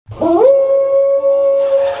News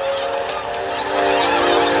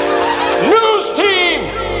team,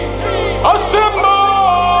 assemble!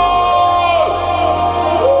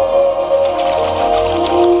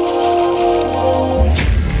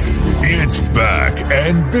 It's back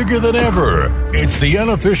and bigger than ever. It's the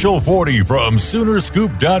Unofficial 40 from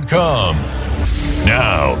Soonerscoop.com.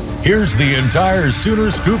 Now, here's the entire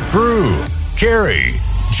Sooner Scoop crew. Carey,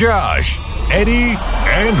 Josh, Eddie,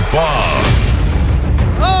 and Bob.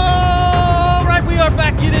 All right, we are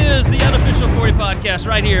back. It is the Unofficial 40 podcast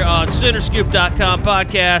right here on Soonerscoop.com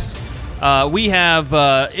podcast. We have,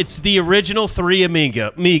 it's the original three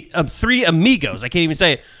amigos. I can't even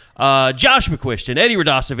say it. Josh McQuiston, Eddie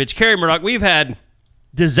Radosevich, Carey Murdoch. We've had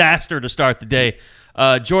disaster to start the day.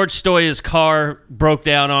 George Stoya's car broke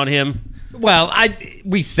down on him. Well,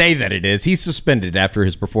 we say that it is. He's suspended after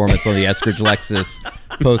his performance on the Eskridge Lexus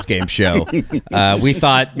postgame show. We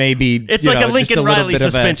thought maybe it's like a Lincoln Riley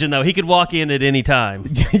suspension, though. He could walk in at any time.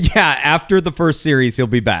 Yeah, after the first series, he'll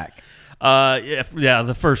be back. Yeah,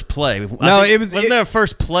 the first play. Wasn't there a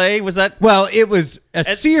first play? Was that? Well, it was a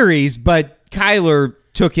series, but Kyler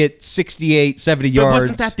took it 68, 70 yards. But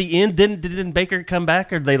wasn't that the end? Didn't Baker come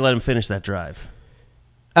back, or did they let him finish that drive?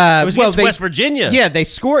 It was against West Virginia. Yeah, they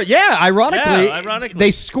scored. Yeah, ironically,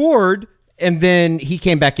 they scored, and then he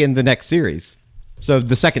came back in the next series. So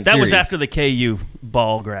the second series. That was after the KU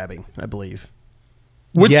ball grabbing, I believe.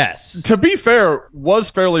 Which, yes. To be fair, was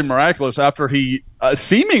fairly miraculous after he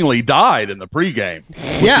seemingly died in the pregame.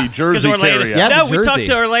 Yeah. The jersey carry. Yeah, we talked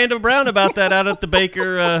to Orlando Brown about that out at the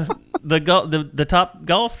Baker, the top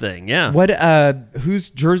golf thing. Yeah. What? Whose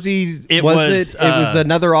jerseys was it? It was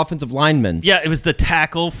another offensive lineman. Yeah, it was the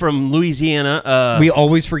tackle from Louisiana. We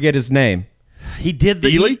always forget his name. He did the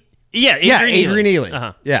Ely? Adrian Ely.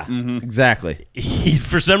 Uh-huh. Yeah, exactly.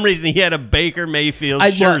 For some reason, he had a Baker Mayfield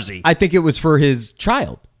jersey. I think it was for his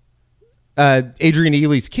child, Adrian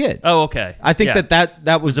Ely's kid. Oh, okay. I think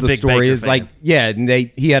that was the big story. Baker is fan. like, yeah, and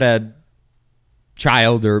he had a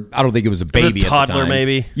child, or I don't think it was a baby, a toddler, at the time.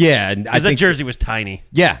 maybe. Yeah, and I think that jersey was tiny.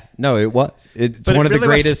 Yeah, no, it was. It's one of the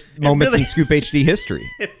greatest moments in Scoop HD history.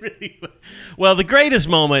 It really was. Well, the greatest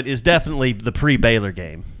moment is definitely the pre-Baylor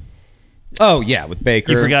game. Oh, yeah, with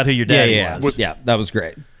Baker. You forgot who your daddy was. Yeah, that was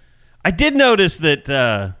great. I did notice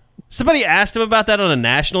that somebody asked him about that on a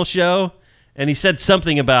national show, and he said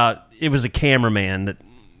something about it was a cameraman that,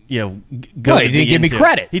 he didn't give me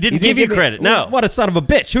credit. He didn't give you credit, no. What a son of a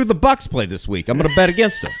bitch. Who did the Bucks play this week? I'm going to bet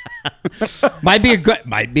against him. Might be a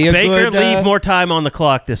Baker, good... leave more time on the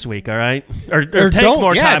clock this week, all right? Or take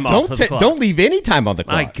more time off of the clock. Don't leave any time on the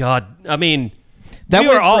clock. My God. I mean... we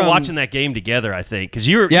were all watching that game together, I think, because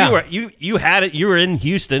you had it. You were in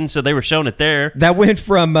Houston, so they were showing it there. That went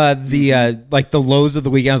from the lows of the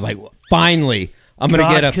weekend. I was like, finally, I'm going to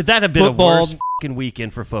get a could that have been a worse fucking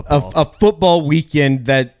weekend for football? A football weekend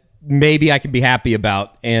that maybe I can be happy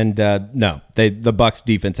about. And no, the Bucs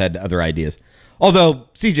defense had other ideas. Although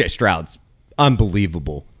C.J. Stroud's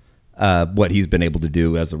unbelievable, what he's been able to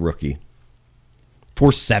do as a rookie.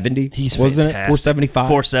 470, wasn't it? 475,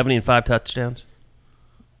 470 and 5 touchdowns.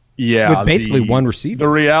 Yeah, with basically one receiver. The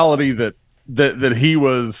reality that he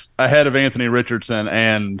was ahead of Anthony Richardson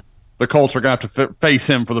and the Colts are going to have to face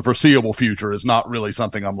him for the foreseeable future is not really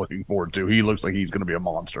something I'm looking forward to. He looks like he's going to be a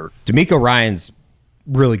monster. D'Amico Ryan's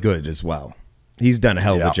really good as well. He's done a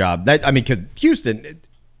hell of a job. Because Houston,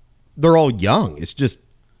 they're all young. It's just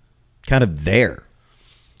kind of there.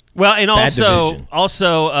 Well, and also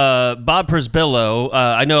Bob Prisbillo.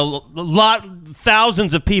 I know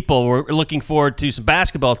thousands of people were looking forward to some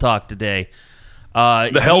basketball talk today.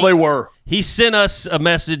 They were. He sent us a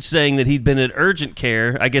message saying that he'd been at urgent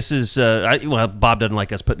care. I guess Bob doesn't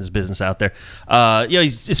like us putting his business out there.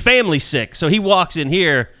 His family's sick, so he walks in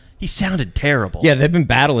here. He sounded terrible. Yeah, they've been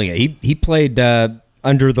battling it. He played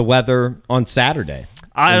under the weather on Saturday.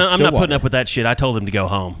 I'm not putting up with that shit. I told him to go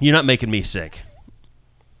home. You're not making me sick.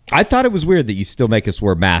 I thought it was weird that you still make us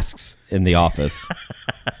wear masks in the office.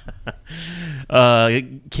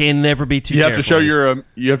 Can never be too. You have to show your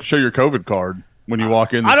COVID card when you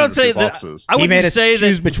walk in. I don't say that. Offices. He made us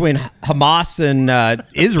choose between Hamas and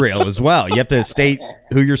Israel as well. You have to state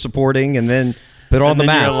who you're supporting and then put on the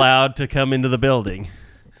mask. You're allowed to come into the building.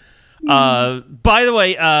 By the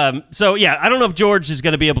way, I don't know if George is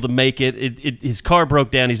going to be able to make it. His car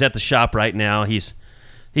broke down. He's at the shop right now.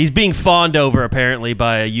 He's being fawned over, apparently,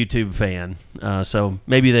 by a YouTube fan. So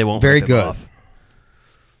maybe they won't rip him off.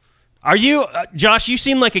 Are you, Josh, you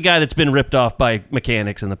seem like a guy that's been ripped off by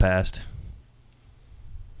mechanics in the past.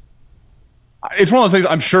 It's one of those things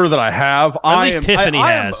I'm sure that I have. At least Tiffany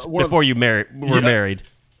has before you were married.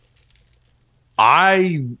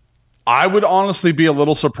 I I would honestly be a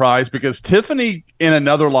little surprised because Tiffany in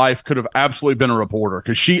another life could have absolutely been a reporter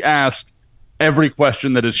because she asked every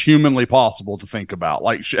question that is humanly possible to think about.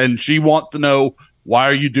 Like, and she wants to know, why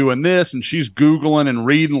are you doing this? And she's Googling and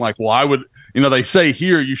reading like, well, I would, they say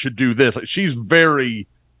here you should do this. Like, she's very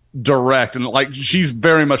direct and like she's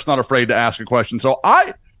very much not afraid to ask a question. So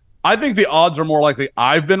I think the odds are more likely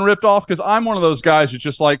I've been ripped off because I'm one of those guys who's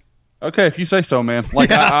just like, okay, if you say so, man.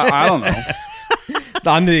 Like, I don't know.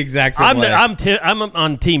 I'm the exact same way. I'm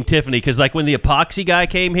on Team Tiffany because, like, when the epoxy guy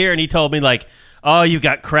came here and he told me, like, oh, you've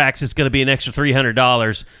got cracks, it's going to be an extra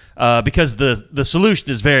 $300 because the solution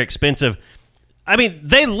is very expensive. I mean,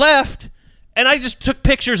 they left, and I just took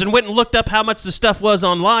pictures and went and looked up how much the stuff was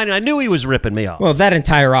online, and I knew he was ripping me off. Well, that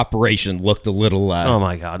entire operation looked a little... oh,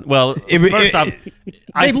 my God. Well, first off...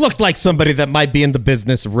 They looked like somebody that might be in the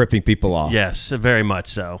business of ripping people off. Yes, very much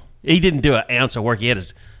so. He didn't do an ounce of work. He had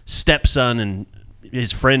his stepson and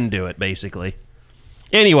his friend do it, basically.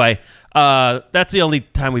 Anyway, that's the only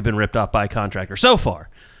time we've been ripped off by a contractor so far.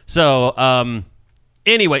 So,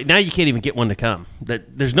 anyway, now you can't even get one to come.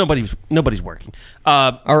 There's nobody's working.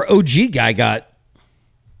 Our OG guy got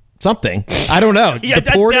something. I don't know. Yeah,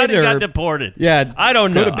 deported he got deported. Yeah, I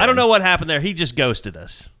don't know. I don't know what happened there. He just ghosted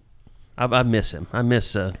us. I miss him. I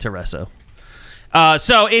miss Tereso.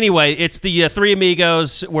 So anyway, it's the Three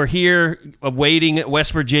Amigos. We're here waiting at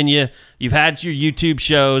West Virginia. You've had your YouTube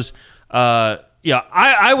shows.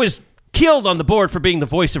 I was killed on the board for being the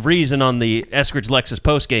voice of reason on the Eskridge Lexus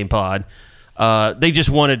postgame pod. They just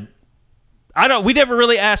wanted. We never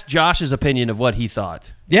really asked Josh's opinion of what he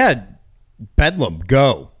thought. Yeah, Bedlam,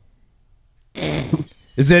 go.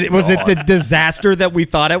 Was it the disaster that we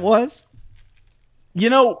thought it was?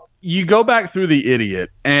 You go back through the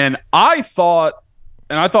idiot, and I thought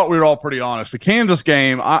we were all pretty honest. The Kansas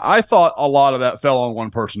game, I thought a lot of that fell on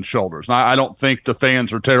one person's shoulders. And I don't think the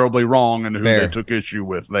fans are terribly wrong in who they took issue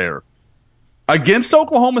with there. Against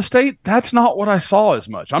Oklahoma State, that's not what I saw as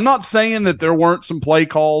much. I'm not saying that there weren't some play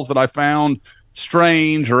calls that I found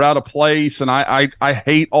strange or out of place, and I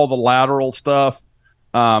hate all the lateral stuff.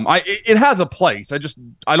 It has a place.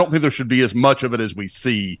 I don't think there should be as much of it as we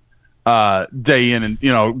see day in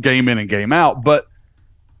and game in and game out. But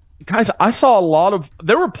guys, I saw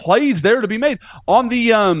there were plays there to be made on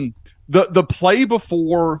the play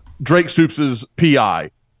before Drake Stoops'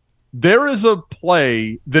 PI. There is a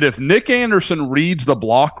play that if Nick Anderson reads the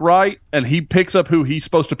block right and he picks up who he's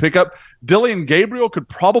supposed to pick up, Dillian Gabriel could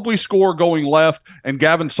probably score going left, and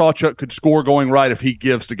Gavin Sawchuk could score going right if he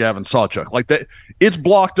gives to Gavin Sawchuk. Like that, it's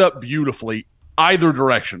blocked up beautifully either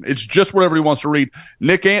direction. It's just whatever he wants to read.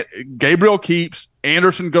 Gabriel keeps,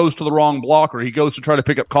 Anderson goes to the wrong blocker. He goes to try to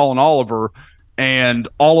pick up Colin Oliver, and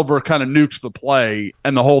Oliver kind of nukes the play,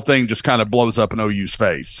 and the whole thing just kind of blows up in OU's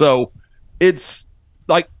face. So it's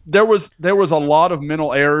like there was a lot of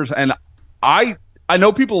mental errors, and I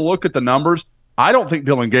know people look at the numbers. I don't think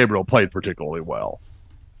Dylan Gabriel played particularly well.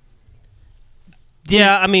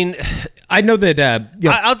 Yeah, I mean, I know that.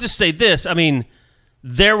 I'll just say this. I mean,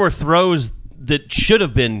 there were throws that should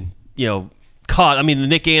have been, caught. I mean, the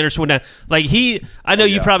Nick Anderson went down. Like I know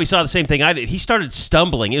you probably saw the same thing I did. He started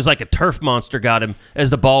stumbling. It was like a turf monster got him as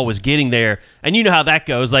the ball was getting there. And you know how that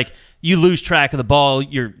goes. Like, you lose track of the ball.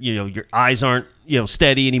 Your eyes aren't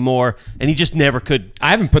steady anymore, and he just never could. I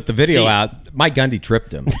haven't put the video out. Mike Gundy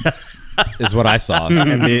tripped him. Is what I saw,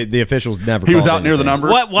 and the officials never. He was out anything. near the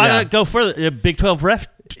numbers. Why not go further? Big 12 ref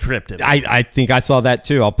tripped him. I think I saw that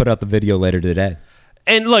too. I'll put out the video later today.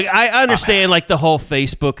 And look, I understand like the whole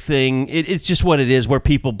Facebook thing. It's just what it is, where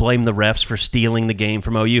people blame the refs for stealing the game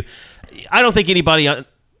from OU. I don't think anybody on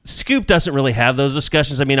Scoop doesn't really have those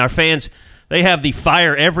discussions. I mean, our fans, they have the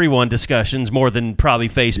fire everyone discussions more than probably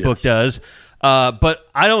Facebook does. But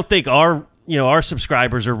I don't think our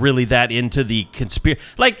subscribers are really that into the conspiracy.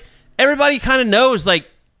 Like, everybody kind of knows, like,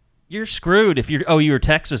 you're screwed if you're OU or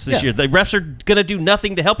Texas this year. The refs are going to do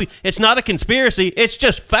nothing to help you. It's not a conspiracy. It's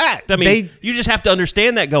just fact. I mean, you just have to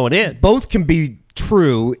understand that going in. Both can be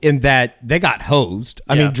true in that they got hosed.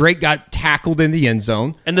 I mean, Drake got tackled in the end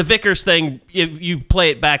zone. And the Vickers thing, if you play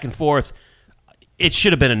it back and forth, it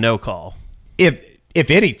should have been a no call. If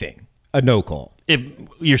anything, a no call. If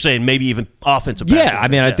you're saying maybe even offensive. Yeah, I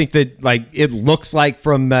mean, I think that like it looks like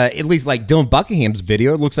from at least like Dylan Buckingham's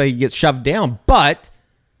video, it looks like he gets shoved down. But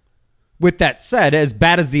with that said, as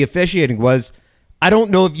bad as the officiating was, I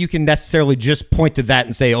don't know if you can necessarily just point to that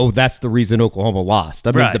and say, oh, that's the reason Oklahoma lost.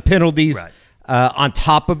 I mean, the penalties on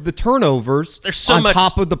top of the turnovers, there's so on much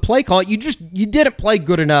top of the play call, you didn't play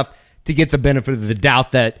good enough to get the benefit of the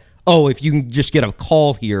doubt that, oh, if you can just get a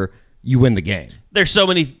call here, you win the game. There's so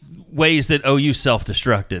many ways that OU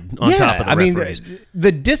self-destructed on top of the referees.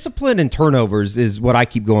 The discipline and turnovers is what I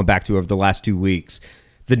keep going back to over the last 2 weeks.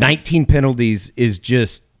 The 19 penalties is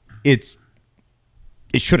just it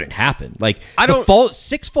shouldn't happen. Like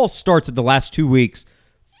 6 false starts in the last 2 weeks,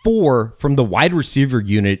 4 from the wide receiver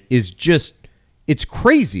unit is just it's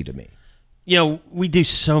crazy to me. You know, we do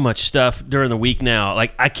so much stuff during the week now.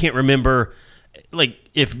 Like, I can't remember, like,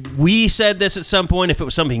 if we said this at some point, if it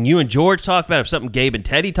was something you and George talked about, if something Gabe and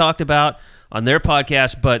Teddy talked about on their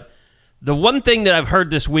podcast. But the one thing that I've heard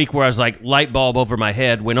this week where I was like, light bulb over my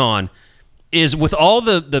head went on, is with all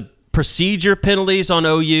the procedure penalties on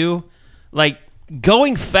OU, like,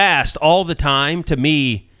 going fast all the time, to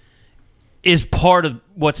me, is part of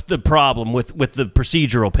what's the problem with the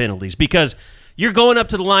procedural penalties. Because you're going up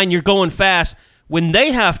to the line, you're going fast. When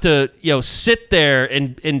they have to, sit there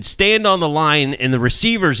and stand on the line, and the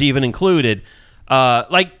receivers even included,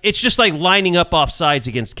 like it's just like lining up off sides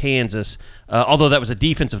against Kansas. Although that was a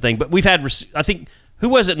defensive thing, but we've had, I think, who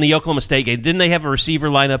was it in the Oklahoma State game? Didn't they have a receiver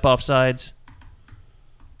line up off sides?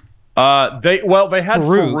 They had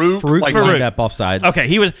Farouk lined up off sides. Okay,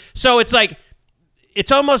 he was. So it's like,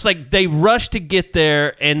 it's almost like they rush to get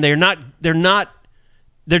there, and they're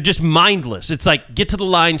just mindless. It's like, get to the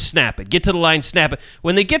line, snap it. Get to the line, snap it.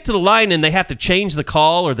 When they get to the line and they have to change the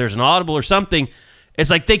call, or there's an audible or something, it's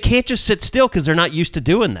like they can't just sit still because they're not used to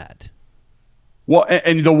doing that. Well,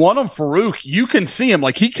 and the one on Farouk, you can see him.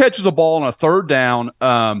 Like, he catches a ball on a third down,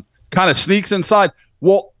 kind of sneaks inside.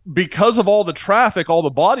 Well, because of all the traffic, all the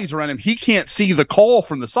bodies around him, he can't see the call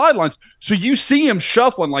from the sidelines. So you see him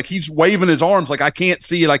shuffling, like he's waving his arms like, I can't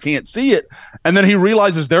see it. And then he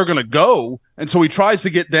realizes they're going to go. And so he tries to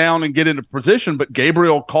get down and get into position, but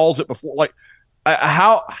Gabriel calls it before. Like,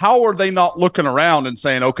 how are they not looking around and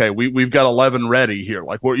saying, okay, we've got 11 ready here.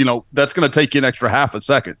 Like, that's going to take you an extra half a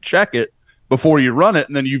second. Check it before you run it.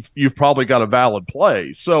 And then you've probably got a valid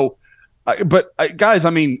play. So, guys,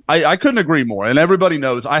 I couldn't agree more. And everybody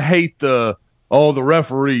knows I hate the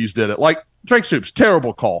referees did it. Like, Drake Stoops,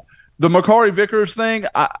 terrible call. The Makari Vickers thing,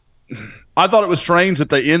 I thought it was strange that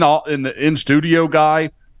the in-studio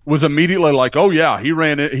guy was immediately like, oh, yeah, he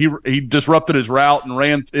ran it. He disrupted his route and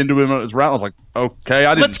ran into him on his route. I was like, okay,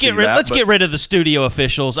 I didn't see that. Let's get rid of the studio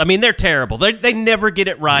officials. I mean, they're terrible. They never get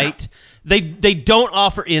it right. Yeah. They don't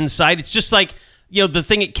offer insight. It's just like, the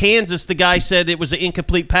thing at Kansas, the guy said it was an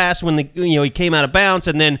incomplete pass when he came out of bounds,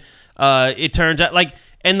 and then it turns out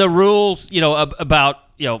and the rules, about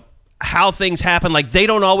how things happen, like they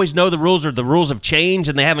don't always know the rules, or the rules have changed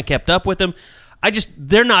and they haven't kept up with them.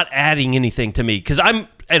 They're not adding anything to me, because I'm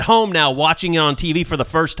at home now watching it on TV for the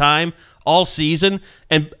first time all season,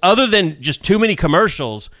 and other than just too many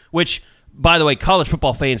commercials, which, by the way, college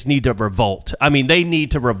football fans need to revolt. I mean, they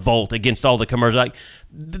need to revolt against all the commercials.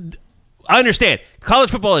 I understand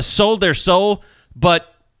college football has sold their soul,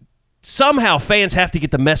 but somehow fans have to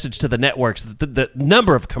get the message to the networks that the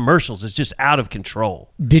number of commercials is just out of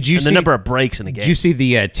control. Did you see the number of breaks in the game? Did you see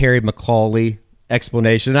the Terry McAuley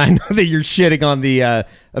explanation? I know that you're shitting on the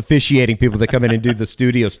officiating people that come in and do the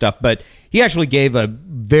studio stuff, but he actually gave a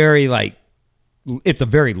very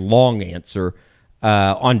long answer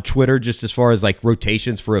on Twitter, just as far as like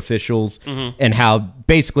rotations for officials, and how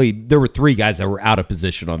basically there were 3 guys that were out of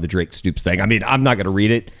position on the Drake Stoops thing. I mean, I'm not going to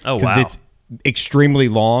read it because it's extremely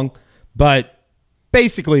long, but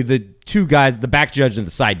basically the 2 guys, the back judge and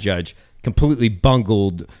the side judge, completely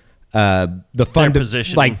bungled the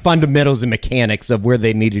fundamentals and mechanics of where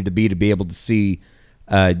they needed to be able to see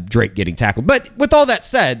Drake getting tackled. But with all that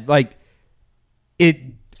said, like, it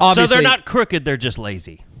obviously, so they're not crooked, they're just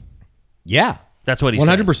lazy. Yeah. That's what he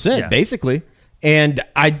 100%, said. basically. And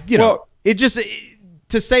to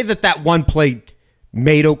say that one play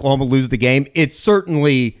made Oklahoma lose the game, it's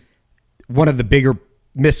certainly one of the bigger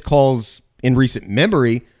missed calls in recent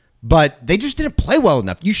memory, but they just didn't play well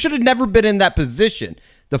enough. You should have never been in that position.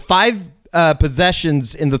 The 5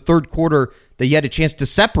 possessions in the third quarter that you had a chance to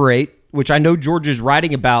separate, which I know George is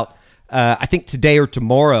writing about, I think today or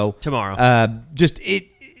tomorrow.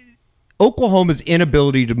 Oklahoma's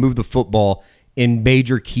inability to move the football in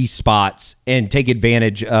major key spots and take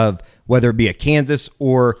advantage of whether it be a Kansas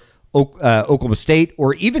or Oklahoma State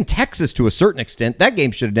or even Texas to a certain extent. That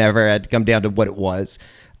game should have never had to come down to what it was.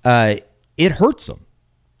 It hurts them.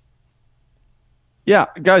 Yeah,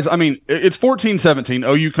 guys, it's 14-17.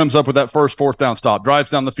 OU comes up with that first 4th down stop, drives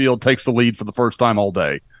down the field, takes the lead for the first time all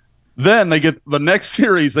day. Then they get the next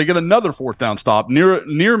series, they get another 4th down stop near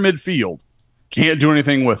midfield. Can't do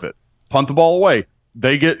anything with it. Punt the ball away.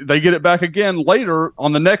 They get it back again later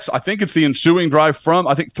on the next, I think it's the ensuing drive from,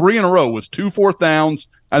 I think 3 in a row was 2 4th downs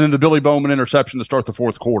and then the Billy Bowman interception to start the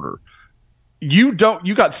 4th quarter. you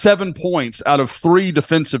got 7 points out of 3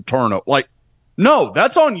 defensive turnovers. Like, no,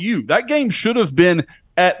 that's on you. That game should have been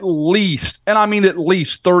at least, and I mean at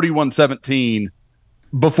least 31-17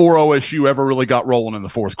 before OSU ever really got rolling in the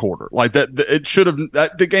fourth quarter. Like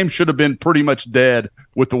the game should have been pretty much dead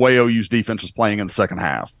with the way OU's defense was playing in the second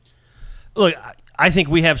half. Look, I think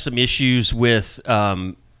we have some issues with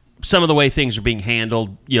some of the way things are being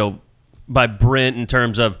handled, by Brent in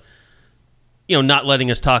terms of, not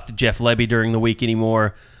letting us talk to Jeff Lebby during the week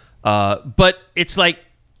anymore. But it's like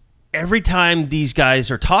every time these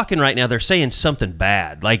guys are talking right now, they're saying something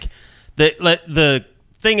bad. Like the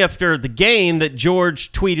thing after the game that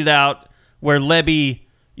George tweeted out where Lebby,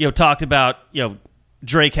 talked about,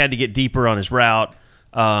 Drake had to get deeper on his route.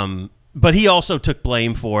 But he also took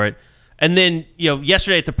blame for it. And then,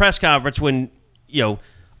 yesterday at the press conference when,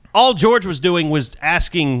 all George was doing was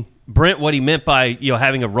asking Brent what he meant by,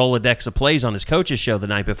 having a Rolodex of plays on his coach's show the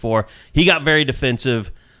night before. He got very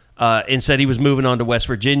defensive and said he was moving on to West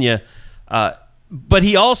Virginia. But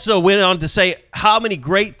he also went on to say how many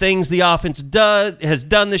great things the offense has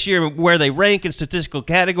done this year, where they rank in statistical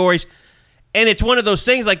categories. And it's one of those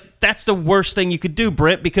things, like, that's the worst thing you could do,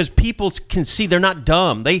 Brent, because people can see they're not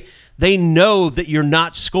dumb. They know that you're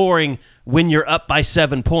not scoring when you're up by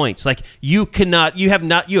 7 points. Like, you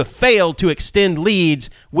have failed to extend leads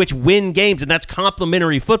which win games, and that's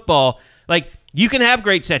complimentary football. Like, you can have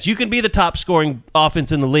great stats. You can be the top scoring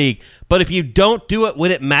offense in the league, but if you don't do it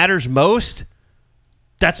when it matters most,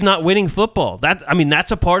 that's not winning football.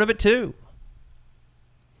 That's a part of it too.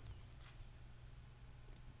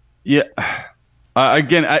 Yeah.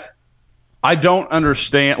 Again, I don't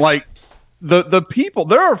understand. Like, the people,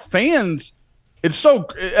 there are fans. It's so,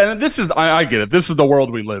 and this is, I get it. This is the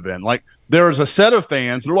world we live in. Like, there is a set of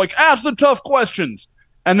fans that are like, ask the tough questions.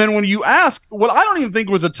 And then when you ask what I don't even think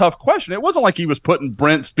was a tough question, it wasn't like he was putting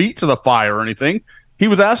Brent's feet to the fire or anything. He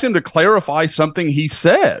was asking him to clarify something he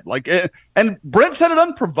said. Like, and Brent said it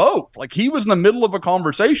unprovoked. Like, he was in the middle of a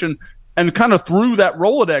conversation and kind of threw that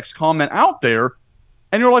Rolodex comment out there.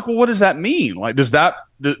 And you're like, well, what does that mean? Like,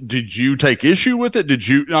 did you take issue with it?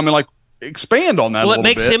 Expand on that a little bit.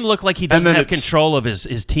 Well, it makes him look like he doesn't have control of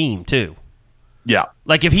his team, too. Yeah.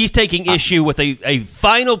 Like, if he's taking issue with a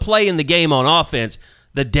final play in the game on offense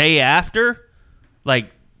the day after,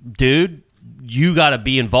 like, dude, you got to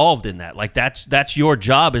be involved in that. Like, that's your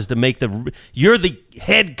job, is to make you're the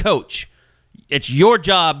head coach. It's your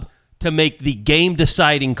job to make the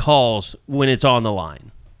game-deciding calls when it's on the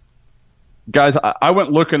line. Guys, I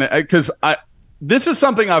went looking at, because this is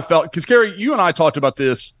something I felt, because Carey, you and I talked about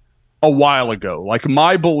this a while ago. Like,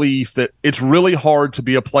 my belief that it's really hard to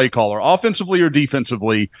be a play caller, offensively or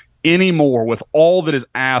defensively, anymore with all that is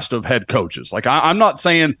asked of head coaches. Like, I'm not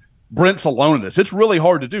saying Brent's alone in this. It's really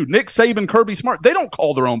hard to do. Nick Saban, Kirby Smart, they don't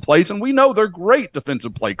call their own plays, and we know they're great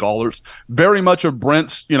defensive play callers, very much of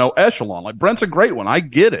Brent's, echelon. Like, Brent's a great one. I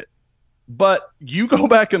get it. But you go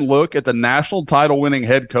back and look at the national title winning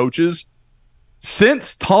head coaches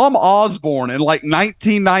since Tom Osborne in like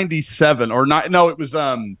 1997 or not. No, it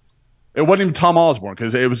wasn't even Tom Osborne,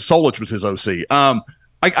 because it was Solich was his OC.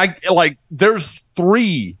 There's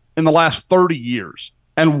 3 in the last 30 years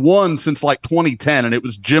and 1 since like 2010, and it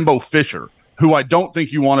was Jimbo Fisher, who I don't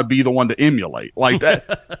think you want to be the one to emulate. Like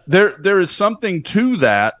that, there is something to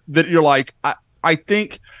that you're like, I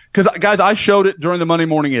think, because guys, I showed it during the Monday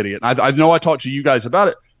Morning Idiot. I know I talked to you guys about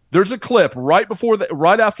it. There's a clip right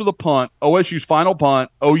after the punt, OSU's final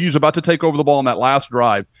punt. OU's about to take over the ball on that last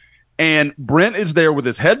drive, and Brent is there with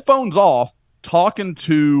his headphones off talking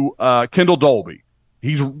to Kendall Dolby.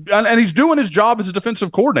 He's doing his job as a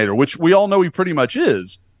defensive coordinator, which we all know he pretty much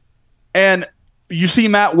is. And you see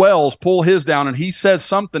Matt Wells pull his down, and he says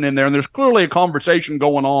something in there, and there's clearly a conversation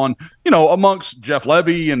going on, amongst Jeff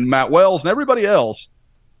Lebby and Matt Wells and everybody else.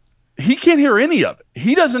 He can't hear any of it.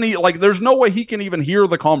 He doesn't there's no way he can even hear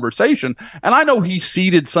the conversation. And I know he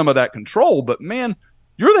ceded some of that control, but man,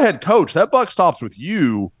 you're the head coach. That buck stops with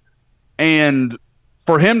you. And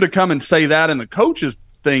for him to come and say that in the coach's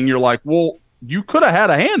thing, you're like, well, you could have had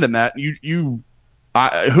a hand in that.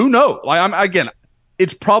 Who knows? Like,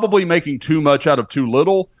 it's probably making too much out of too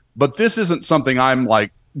little, but this isn't something I'm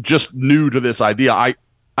like just new to this idea.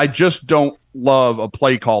 I just don't love a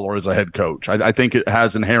play caller as a head coach. I think it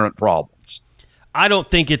has inherent problems. I don't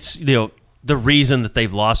think it's the reason that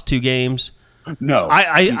they've lost 2 games. No.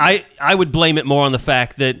 I would blame it more on the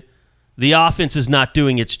fact that the offense is not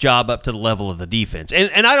doing its job up to the level of the defense.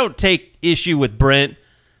 And I don't take issue with Brent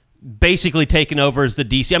basically taking over as the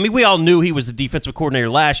DC. I mean, we all knew he was the defensive coordinator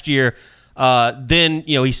last year. Then,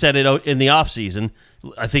 he said it in the offseason.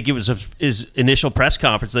 I think it was his initial press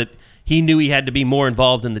conference that he knew he had to be more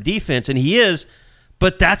involved in the defense, and he is.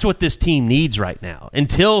 But that's what this team needs right now.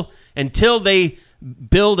 Until they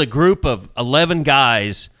build a group of 11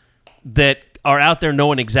 guys that are out there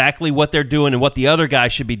knowing exactly what they're doing and what the other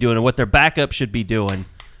guys should be doing and what their backup should be doing.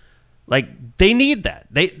 Like, they need that.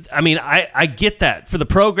 I get that. For the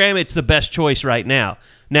program, it's the best choice right now.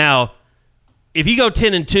 Now, if you go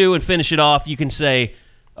 10-2 and finish it off, you can say,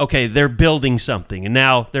 okay, they're building something, and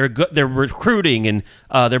now they're recruiting, and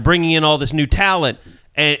they're bringing in all this new talent,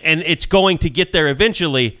 and it's going to get there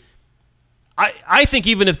eventually. I think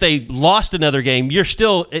even if they lost another game, you're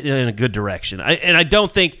still in a good direction. I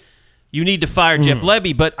don't think you need to fire Jeff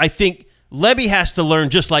Lebby, but I think Lebby has to learn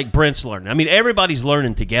just like Brent's learning. I mean, everybody's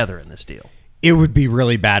learning together in this deal. It would be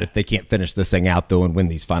really bad if they can't finish this thing out, though, and win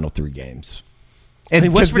these final 3 games.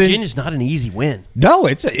 And West Virginia's not an easy win. No,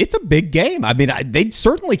 it's a big game. I mean, they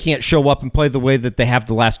certainly can't show up and play the way that they have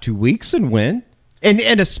the last 2 weeks and win.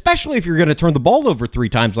 And especially if you're going to turn the ball over 3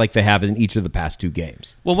 times like they have in each of the past 2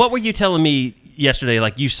 games. Well, what were you telling me yesterday?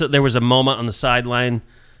 Like, you said there was a moment on the sideline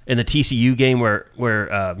in the TCU game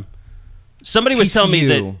where somebody was telling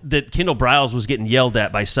me that Kendall Briles was getting yelled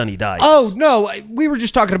at by Sonny Dykes. Oh, no. We were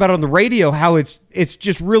just talking about on the radio how it's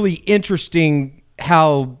just really interesting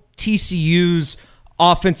how TCU's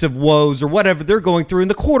offensive woes or whatever they're going through, and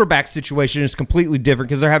the quarterback situation is completely different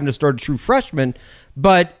because they're having to start a true freshman.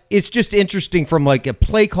 But it's just interesting from like a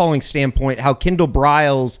play calling standpoint how Kendall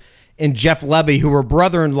Briles and Jeff Lebby, who are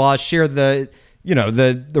brother-in-law, share the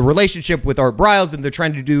relationship with Art Briles, and they're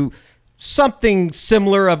trying to do something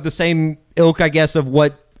similar of the same ilk, I guess, of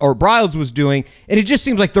what Art Briles was doing. And it just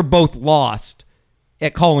seems like they're both lost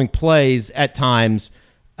at calling plays at times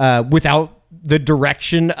without the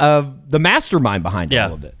direction of the mastermind behind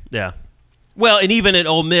all of it. Yeah. Well, and even at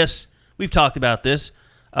Ole Miss, we've talked about this.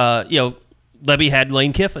 Lebby had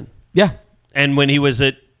Lane Kiffin. Yeah. And when he was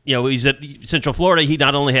at Central Florida, he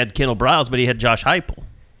not only had Kendall Briles, but he had Josh Heupel.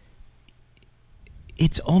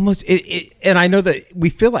 It's almost and I know that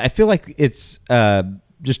I feel like it's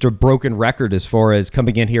just a broken record as far as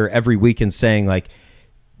coming in here every week and saying like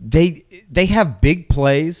they have big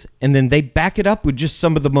plays and then they back it up with just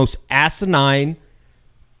some of the most asinine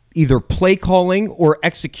either play calling or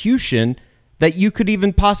execution that you could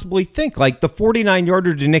even possibly think. Like the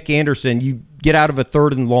 49-yarder to Nick Anderson, you get out of a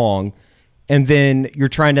 3rd and long, and then you're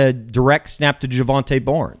trying to direct snap to Javonte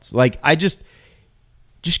Barnes. Like, I just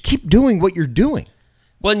keep doing what you're doing.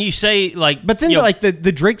 When you say, like... But then, like, the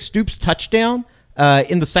Drake Stoops touchdown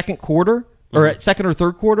in the second quarter, or second or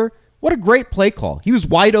third quarter, what a great play call. He was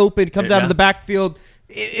wide open, comes out of the backfield.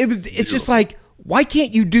 It's just like, why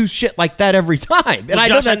can't you do shit like that every time? And I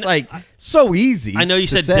know that's so easy. I know you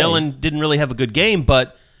said Dylan didn't really have a good game,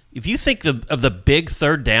 but if you think of the big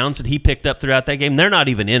third downs that he picked up throughout that game, they're not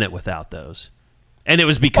even in it without those. And it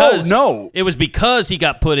was because it was because he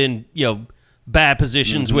got put in bad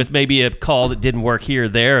positions with maybe a call that didn't work here or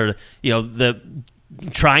there, or, the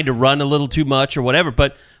trying to run a little too much or whatever.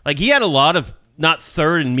 But like he had a lot of not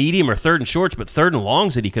 3rd and medium or 3rd and shorts, but 3rd and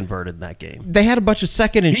longs that he converted in that game. They had a bunch of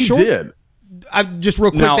 2nd and short. He did. Just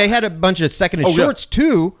real quick, they had a bunch of 2nd and shorts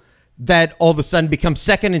too that all of a sudden become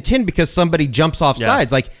 2nd and 10 because somebody jumps off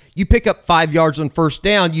sides. Like you pick up 5 yards on first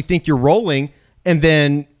down, you think you're rolling, and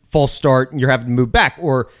then false start and you're having to move back.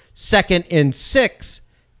 Or 2nd and 6,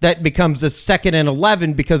 that becomes a 2nd and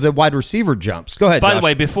 11 because a wide receiver jumps. Go ahead, By Josh. the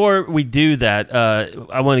way, before we do that,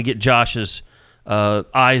 I want to get Josh's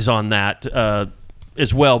eyes on that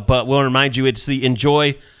as well. But we'll remind you, it's the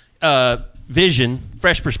Enjoy Vision,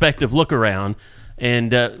 Fresh Perspective Look Around.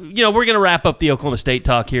 And, we're going to wrap up the Oklahoma State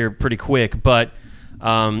talk here pretty quick. But,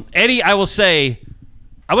 Eddie, I will say,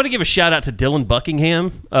 I want to give a shout-out to Dylan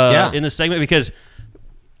Buckingham in this segment because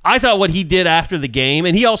I thought what he did after the game,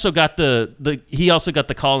 and he also got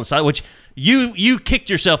the call inside, which you kicked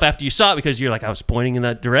yourself after you saw it because you're like, I was pointing in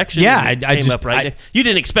that direction. Yeah, You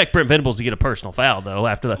didn't expect Brent Venables to get a personal foul though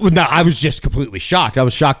after that. No, I was just completely shocked. I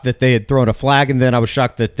was shocked that they had thrown a flag, and then I was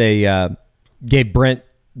shocked that they gave Brent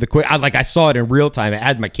the quick. I saw it in real time. I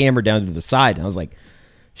had my camera down to the side, and I was like,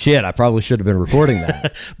 shit, I probably should have been recording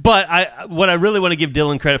that. But what I really want to give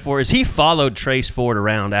Dylan credit for is he followed Trace Ford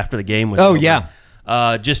around after the game was over. Yeah.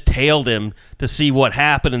 Just tailed him to see what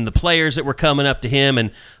happened and the players that were coming up to him.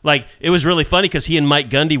 And, it was really funny because he and Mike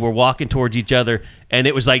Gundy were walking towards each other, and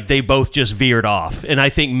it was like they both just veered off. And I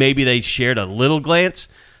think maybe they shared a little glance,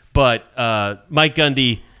 but Mike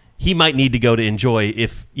Gundy, he might need to go to Enjoy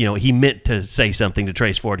if he meant to say something to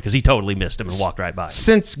Trace Ford, because he totally missed him and walked right by him.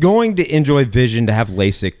 Since going to Enjoy Vision to have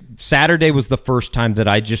LASIK, Saturday was the first time that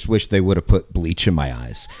I just wish they would have put bleach in my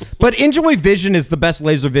eyes. But Enjoy Vision is the best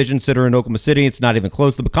laser vision center in Oklahoma City. It's not even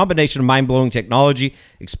close. The combination of mind-blowing technology,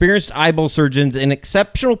 experienced eyeball surgeons, and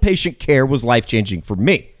exceptional patient care was life-changing for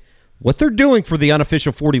me. What they're doing for the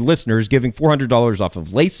Unofficial 40 listeners, giving $400 off of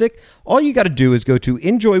LASIK. All you got to do is go to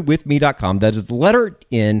enjoywithme.com. That is the letter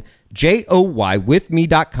N, J-O-Y,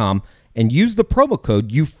 withme.com, and use the promo code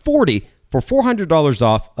U40 for $400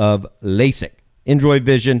 off of LASIK. Enjoy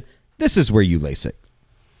Vision. This is where you LASIK.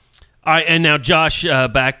 All right, and now, Josh,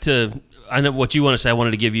 back to, I know what you want to say. I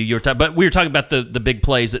wanted to give you your time, but we were talking about the big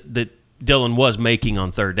plays that Dylan was making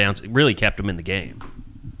on third downs. It really kept him in the game.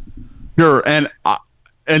 Sure,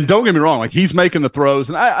 and don't get me wrong, like, he's making the throws,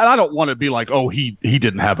 and I don't want to be like, oh, he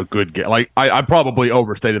didn't have a good game. Like, I probably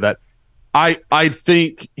overstated that. I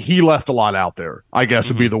think he left a lot out there, I guess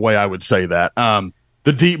would be the way I would say that.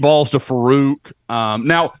 The deep balls to Farouk.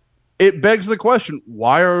 Now, it begs the question,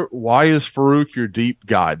 why is Farouk your deep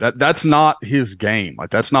guy? That's not his game.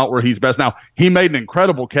 Like, that's not where he's best. Now, he made an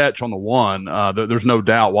incredible catch on the one. There's no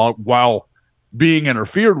doubt while being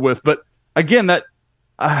interfered with. But again,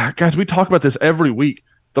 guys, we talk about this every week.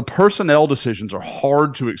 The personnel decisions are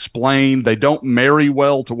hard to explain. They don't marry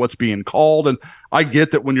well to what's being called. And I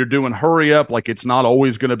get that when you're doing hurry up, like, it's not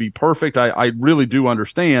always going to be perfect. I really do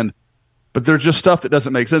understand, but there's just stuff that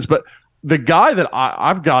doesn't make sense. But the guy that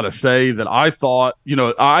I've got to say that I thought,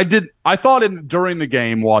 during the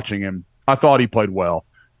game watching him, I thought he played well.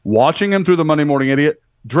 Watching him through the Monday Morning Idiot,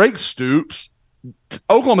 Drake Stoops,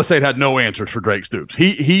 Oklahoma State had no answers for Drake Stoops.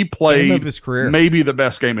 He played game of his career. Maybe the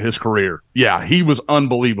best game of his career. Yeah, he was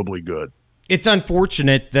unbelievably good. It's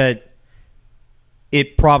unfortunate that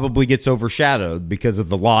it probably gets overshadowed because of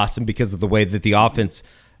the loss and because of the way that the offense,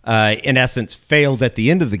 in essence, failed at the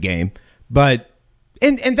end of the game. But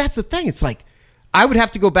and that's the thing. It's like, I would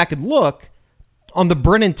have to go back and look on the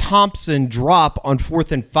Brennan Thompson drop on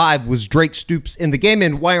 4th and 5. Was Drake Stoops in the game,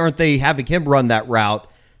 and why aren't they having him run that route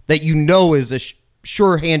that is a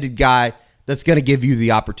sure-handed guy that's going to give you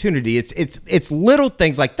the opportunity? It's little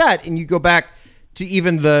things like that. And you go back to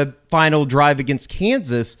even the final drive against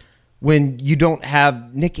Kansas when you don't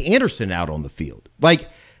have Nick Anderson out on the field. Like,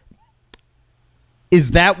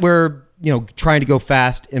 is that where, trying to go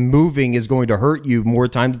fast and moving is going to hurt you more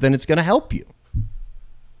times than it's going to help you?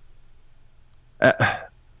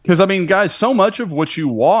 Because, guys, so much of what you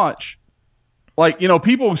watch, like,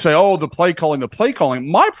 people say, oh, the play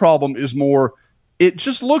calling. My problem is more, it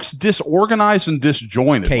just looks disorganized and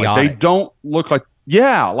disjointed. Chaotic. Like, they don't look like,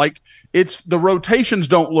 it's the rotations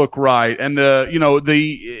don't look right. And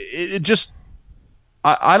it just,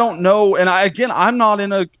 I don't know. And I'm not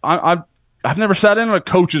in I've never sat in a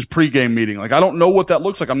coach's pregame meeting. Like, I don't know what that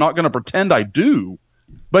looks like. I'm not going to pretend I do,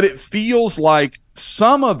 but it feels like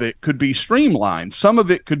some of it could be streamlined. Some of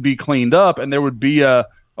it could be cleaned up, and there would be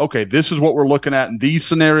okay, this is what we're looking at in these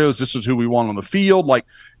scenarios. This is who we want on the field. Like,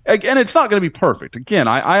 again, it's not going to be perfect. Again,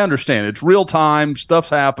 I understand. It's real time. Stuff's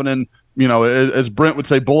happening. As Brent would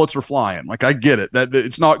say, bullets are flying. Like, I get it. That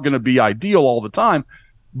it's not going to be ideal all the time,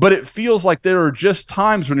 but it feels like there are just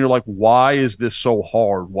times when you're like, why is this so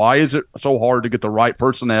hard? Why is it so hard to get the right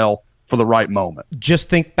personnel for the right moment? Just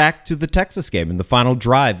think back to the Texas game and the final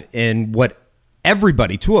drive and what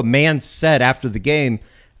everybody, to a man, said after the game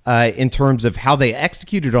in terms of how they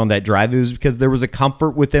executed on that drive. It was because there was a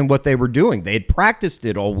comfort within what they were doing. They had practiced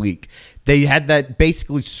it all week. They had that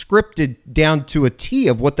basically scripted down to a T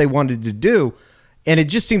of what they wanted to do. And it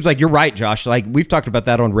just seems like, you're right, Josh. Like, we've talked about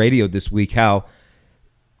that on radio this week, how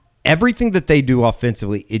everything that they do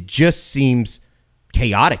offensively, it just seems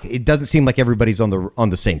chaotic. It doesn't seem like everybody's on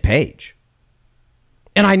the same page.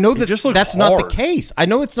 And I know that that's not the case. I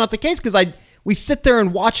know it's not the case because we sit there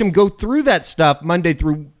and watch them go through that stuff Monday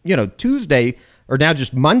through Tuesday, or now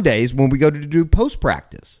just Mondays when we go to do post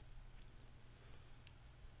practice.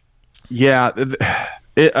 Yeah,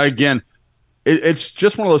 it's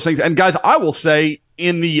just one of those things. And guys, I will say,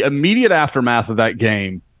 in the immediate aftermath of that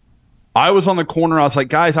game, I was on the corner. I was like,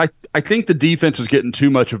 guys, I think the defense is getting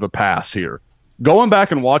too much of a pass here. Going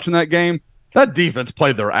back and watching that game, that defense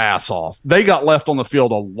played their ass off. They got left on the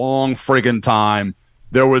field a long friggin' time.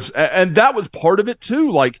 And that was part of it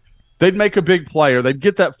too. Like, they'd make a big play, or they'd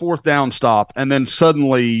get that 4th down stop, and then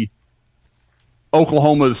suddenly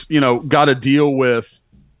Oklahoma's, got to deal with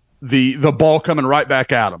the ball coming right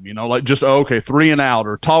back at them. Like, just, okay, 3 and out,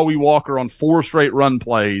 or Tawi Walker on 4 straight run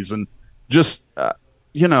plays, and just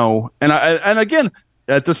and again,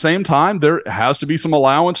 at the same time, there has to be some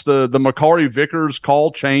allowance. The Makari Vickers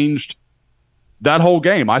call changed that whole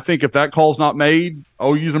game. I think if that call's not made,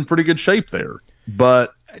 OU's in pretty good shape there.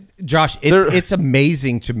 But Josh, it's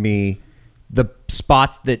amazing to me the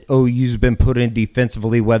spots that OU's been put in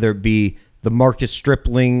defensively, whether it be the Marcus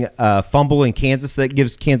Stripling fumble in Kansas that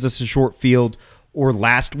gives Kansas a short field, or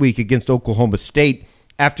last week against Oklahoma State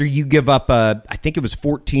after you give up I think it was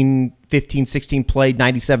 15, 16 play,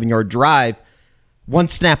 97-yard drive. One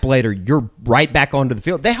snap later, you're right back onto the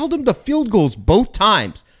field. They held them to field goals both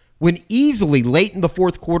times when easily late in the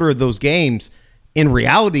fourth quarter of those games, in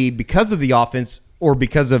reality, because of the offense or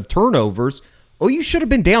because of turnovers, OU should have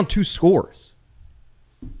been down 2 scores.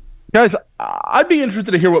 Guys, I'd be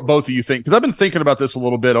interested to hear what both of you think, because I've been thinking about this a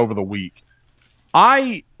little bit over the week.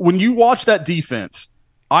 When you watch that defense,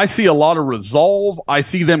 I see a lot of resolve. I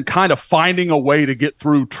see them kind of finding a way to get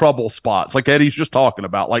through trouble spots, like Eddie's just talking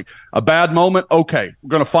about. Like a bad moment, okay, we're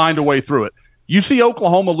going to find a way through it. You see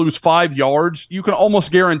Oklahoma lose 5 yards, you can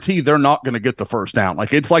almost guarantee they're not going to get the first down.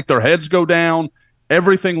 Like it's like their heads go down,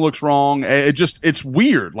 everything looks wrong. It's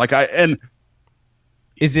weird.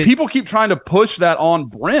 People keep trying to push that on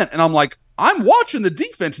Brent, and I'm like, I'm watching the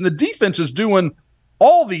defense, and the defense is doing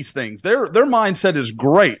all these things. Their mindset is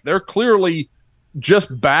great. They're clearly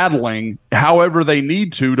just battling however they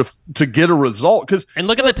need to get a result. And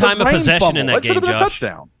look at the time of possession in that game, should have been a Josh.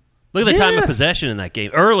 touchdown. Look at the time of possession in that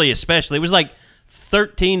game. Early especially. It was like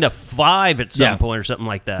 13-5 at some point or something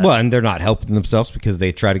like that. Well, and they're not helping themselves because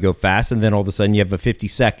they try to go fast, and then all of a sudden you have a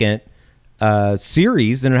 50-second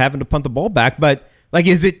series and they're having to punt the ball back. But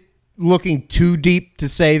is it looking too deep to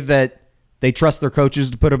say that they trust their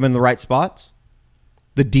coaches to put them in the right spots?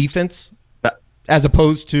 The defense, as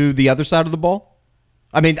opposed to the other side of the ball?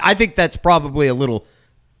 I mean, I think that's probably a little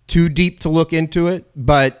too deep to look into it,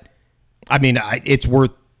 but, I mean, it's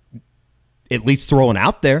worth at least throwing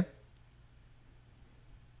out there.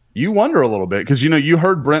 You wonder a little bit, because, you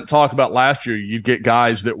heard Brent talk about last year, you'd get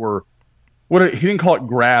guys that were, he didn't call it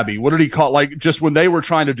grabby. What did he call it? Just when they were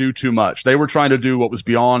trying to do too much. They were trying to do what was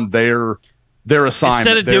beyond their assignment.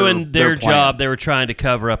 Instead of doing their job, they were trying to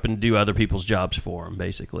cover up and do other people's jobs for them,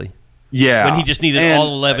 basically. Yeah. When he just needed all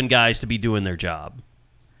 11 guys to be doing their job.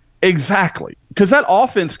 Exactly. Because that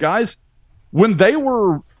offense, guys, when they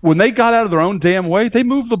got out of their own damn way, they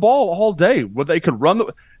moved the ball all day. When they could run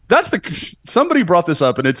somebody brought this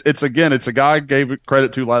up, and it's a guy I gave it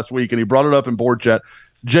credit to last week, and he brought it up in board chat,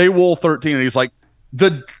 JWool13, and he's like,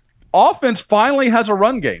 the offense finally has a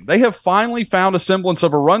run game. They have finally found a semblance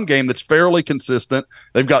of a run game that's fairly consistent.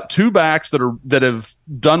 They've got 2 backs that have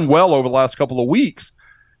done well over the last couple of weeks,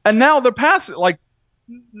 and now they're passing.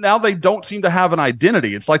 Now they don't seem to have an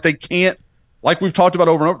identity. It's like they can't, like we've talked about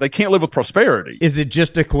over and over, they can't live with prosperity. Is it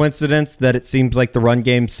just a coincidence that it seems like the run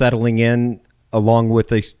game's settling in along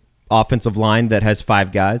with a offensive line that has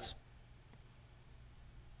 5 guys?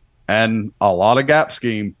 And a lot of gap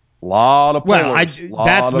scheme, a lot of pillars,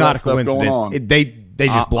 that's not a coincidence. They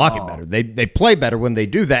just block it better. They play better when they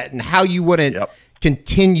do that. And how you wouldn't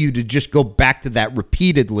continue to just go back to that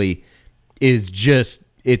repeatedly is just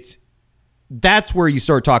that's where you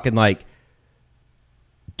start talking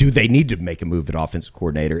do they need to make a move at offensive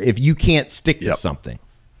coordinator if you can't stick to something?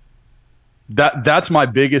 That's my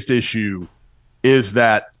biggest issue, is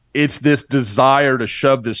that it's this desire to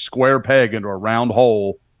shove this square peg into a round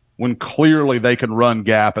hole when clearly they can run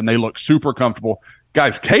gap and they look super comfortable.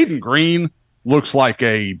 Guys, Caden Green looks like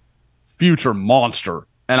a future monster,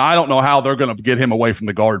 and I don't know how they're going to get him away from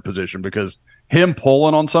the guard position, because him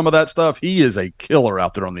pulling on some of that stuff, he is a killer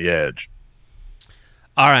out there on the edge.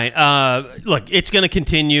 All right. Look, it's going to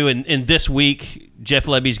continue, and this week, Jeff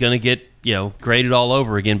Lebby's going to get graded all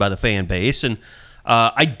over again by the fan base. And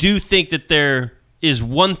I do think that there is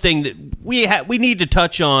one thing that we need to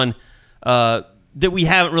touch on that we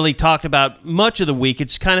haven't really talked about much of the week.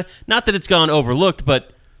 It's kind of, not that it's gone overlooked,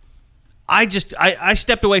 but I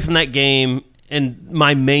stepped away from that game, and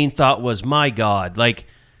my main thought was, my God,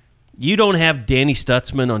 you don't have Danny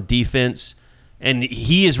Stutzman on defense, and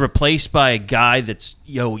he is replaced by a guy that's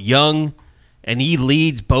young, and he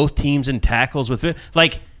leads both teams in tackles with it.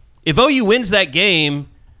 If OU wins that game,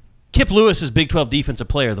 Kip Lewis is Big 12 Defensive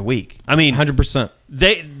Player of the Week. I mean, 100%.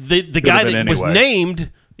 The guy that was named,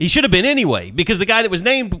 he should have been anyway, because the guy that was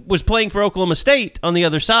named was playing for Oklahoma State on the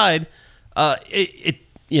other side. It's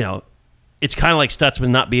kind of like Stutzman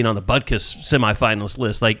not being on the Butkus semifinalist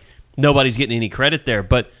list. Nobody's getting any credit there,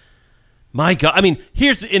 but. My God, I mean,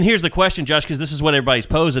 here's the question, Josh, because this is what everybody's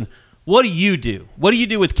posing. What do you do? What do you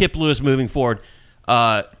do with Kip Lewis moving forward?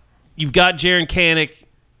 You've got Jaron Canick,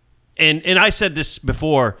 and I said this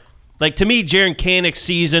before. To me, Jaron Canick's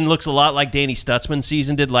season looks a lot like Danny Stutzman's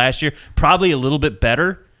season did last year. Probably a little bit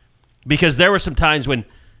better, because there were some times when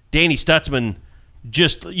Danny Stutzman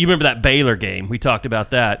just, you remember that Baylor game? We talked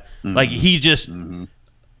about that. Mm-hmm. Like he just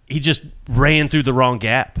ran through the wrong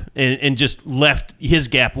gap and just left his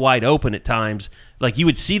gap wide open at times. Like you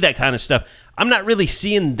would see that kind of stuff. I'm not really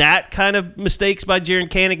seeing that kind of mistakes by Jaren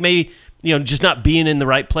Kanak. Maybe, just not being in the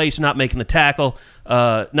right place, not making the tackle,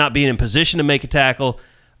 not being in position to make a tackle.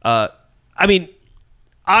 I mean,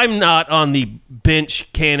 I'm not on the bench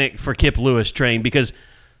Kanak for Kip Lewis train because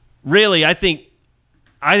really I think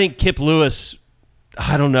Kip Lewis,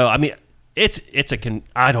 I don't know. I mean,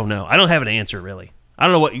 I don't know. I don't have an answer really. I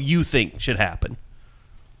don't know what you think should happen.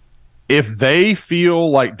 If they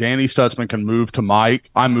feel like Danny Stutzman can move to Mike,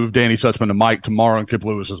 I move Danny Stutzman to Mike tomorrow, and Kip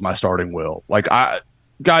Lewis is my starting will. Like,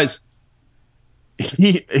 guys,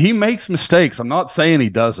 he makes mistakes. I'm not saying he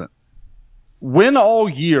doesn't. When all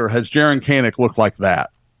year has Jaren Kanak looked like that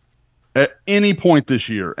at any point this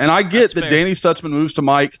year? And I get that Danny Stutzman moves to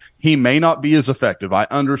Mike. He may not be as effective. I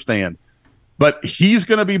understand. But he's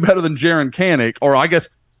going to be better than Jaren Kanak, or I guess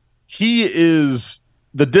he is.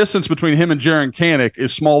 The distance between him and Jaren Kanak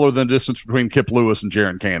is smaller than the distance between Kip Lewis and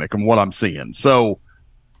Jaren Kanak and what I'm seeing. So,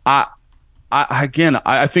 I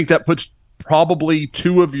think that puts probably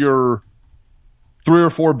two of your 3 or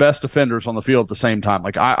 4 best defenders on the field at the same time.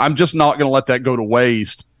 Like, I'm just not going to let that go to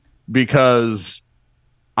waste because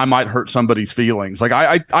I might hurt somebody's feelings. Like,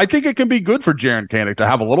 I think it can be good for Jaren Kanak to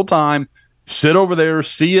have a little time, sit over there,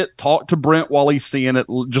 see it, talk to Brent while he's seeing it,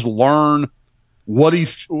 just learn what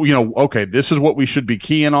he's, okay, this is what we should be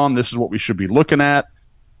keying on. This is what we should be looking at.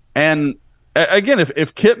 And again,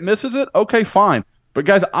 if Kip misses it, okay, fine. But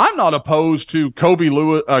guys, I'm not opposed to Kobe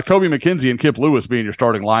McKenzie and Kip Lewis being your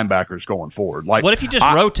starting linebackers going forward. Like, what if you just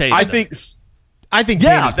rotate? I think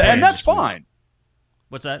yeah, and that's fine.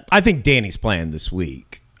 What's that? I think Danny's playing this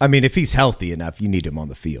week. I mean, if he's healthy enough, you need him on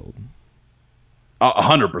the field.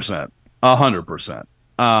 100%.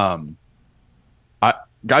 100%.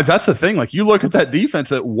 Guys, that's the thing. Like, you look at that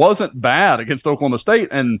defense, it wasn't bad against Oklahoma State.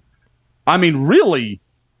 And, I mean, really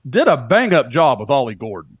did a bang-up job with Ollie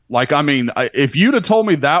Gordon. Like, I mean, if you'd have told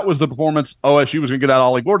me that was the performance OSU was going to get out of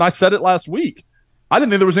Ollie Gordon, I said it last week. I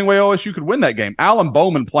didn't think there was any way OSU could win that game. Alan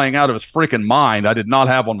Bowman playing out of his freaking mind, I did not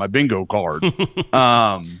have on my bingo card.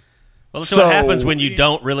 Well, that's what happens when you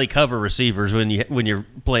don't really cover receivers when you're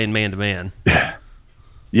playing man-to-man.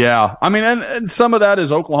 Yeah, I mean, and some of that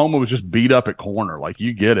is Oklahoma was just beat up at corner, like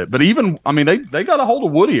you get it. But even, I mean, they got a hold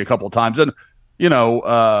of Woody a couple of times, and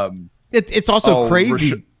it's also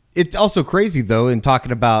crazy. It's also crazy though, in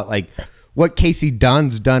talking about like what Casey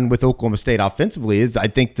Dunn's done with Oklahoma State offensively is. I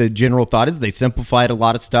think the general thought is they simplified a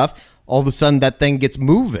lot of stuff. All of a sudden, that thing gets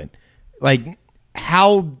moving. Like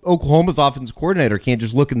how Oklahoma's offensive coordinator can't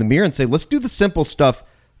just look in the mirror and say, "Let's do the simple stuff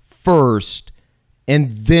first,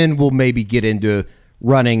 and then we'll maybe get into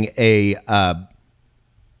running a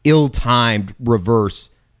ill-timed reverse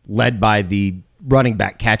led by the running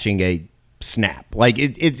back catching a snap." Like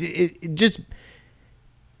it just,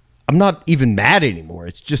 I'm not even mad anymore.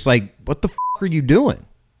 It's just like, what the f*** are you doing?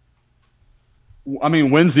 I mean,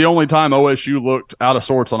 when's the only time OSU looked out of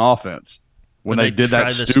sorts on offense? When they did that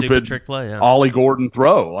stupid trick play, yeah. Ollie Gordon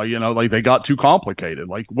throw. Like they got too complicated.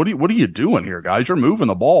 Like, what are you doing here, guys? You're moving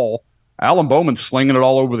the ball. Alan Bowman's slinging it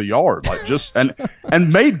all over the yard, like just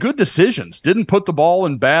and made good decisions. Didn't put the ball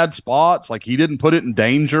in bad spots. Like, he didn't put it in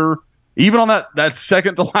danger. Even on that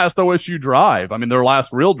second to last OSU drive, I mean, their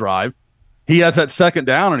last real drive, he has that second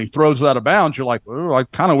down and he throws it out of bounds. You're like, oh, I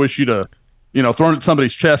kind of wish you'd have, thrown it at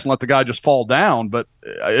somebody's chest and let the guy just fall down. But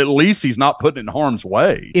at least he's not putting it in harm's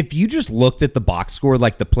way. If you just looked at the box score,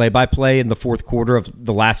 like the play-by-play in the fourth quarter of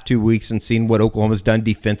the last 2 weeks, and seen what Oklahoma's done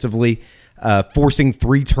defensively, forcing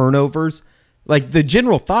 3 turnovers, like the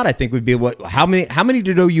general thought I think would be, how many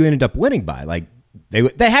did OU ended up winning by? Like they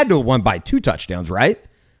had to have won by 2 touchdowns, right?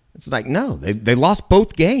 It's like, no, they lost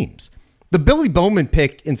both games. The Billy Bowman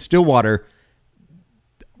pick in Stillwater,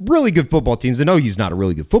 really good football teams, and OU's not a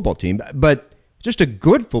really good football team, but just a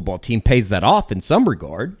good football team pays that off in some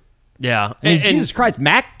regard. Yeah. I mean, Jesus Christ,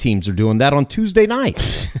 MAC teams are doing that on Tuesday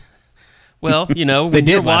nights. Well, when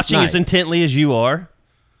you're watching as intently as you are.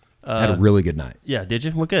 Had a really good night. Yeah, did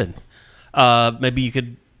you? Well, good. Maybe you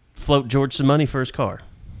could float George some money for his car.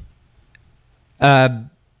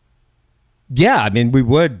 Yeah, I mean, we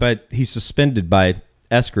would, but he's suspended by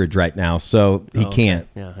Eskridge right now, so he can't.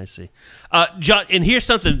 Okay. Yeah, I see. John, and here's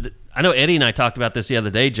something that, I know Eddie and I talked about this the other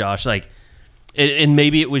day, Josh, like, and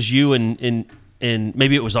maybe it was you and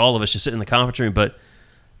maybe it was all of us just sitting in the conference room, but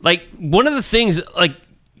like one of the things, like,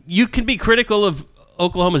 you can be critical of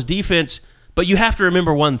Oklahoma's defense, but you have to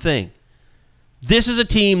remember one thing. This is a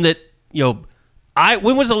team that,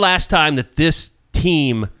 when was the last time that this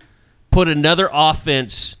team put another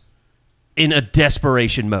offense in a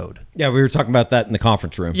desperation mode. Yeah, we were talking about that in the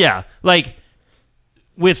conference room. Yeah, like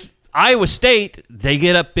with Iowa State, they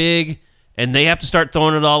get up big, and they have to start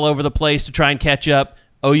throwing it all over the place to try and catch up.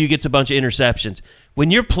 OU gets a bunch of interceptions. When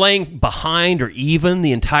you're playing behind or even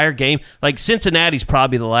the entire game, like Cincinnati's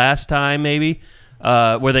probably the last time maybe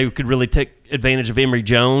where they could really take advantage of Emory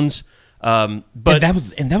Jones. But that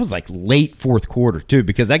was like late fourth quarter too,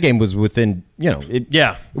 because that game was within,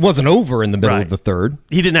 it wasn't over in the middle of the third.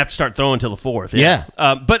 He didn't have to start throwing until the fourth. Yeah.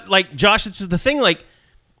 But like Josh, this is the thing. Like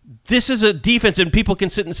this is a defense, and people can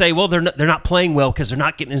sit and say, well, they're not playing well because they're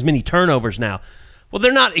not getting as many turnovers now. Well,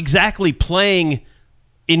 they're not exactly playing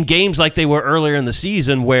in games like they were earlier in the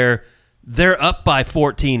season where they're up by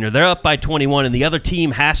 14 or they're up by 21 and the other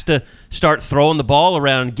team has to start throwing the ball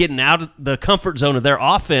around and getting out of the comfort zone of their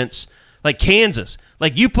offense, like Kansas.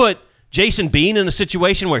 Like you put Jason Bean in a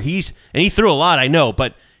situation where he threw a lot, I know,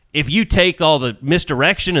 but if you take all the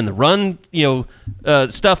misdirection and the run,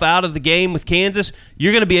 stuff out of the game with Kansas,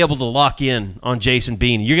 you're going to be able to lock in on Jason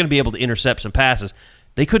Bean. You're going to be able to intercept some passes.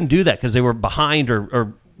 They couldn't do that because they were behind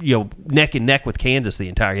or neck and neck with Kansas the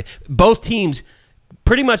entire game. Both teams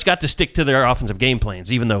pretty much got to stick to their offensive game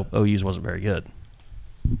plans, even though OU's wasn't very good.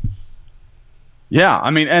 Yeah, I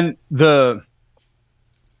mean, and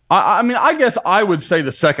I guess I would say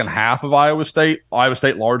the second half of Iowa State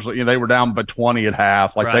largely, they were down by 20 at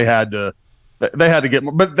half. Like they had to get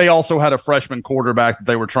more, but they also had a freshman quarterback that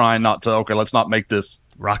they were trying not to. Okay, let's not make this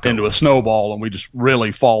into a snowball, and we just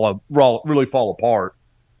really fall apart.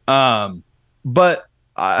 But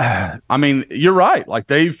I mean, you're right.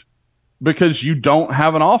 Like because you don't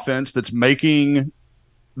have an offense that's making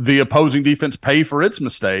the opposing defense pay for its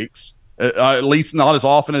mistakes, at least not as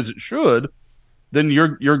often as it should, then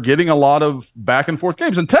you're getting a lot of back and forth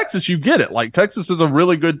games. In Texas, you get it. Like Texas is a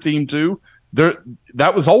really good team too.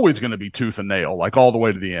 That was always going to be tooth and nail, like all the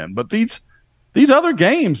way to the end. But these other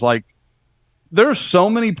games, like there are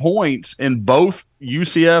so many points in both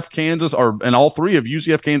UCF, Kansas, and all three of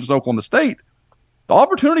UCF, Kansas, and Oklahoma State. The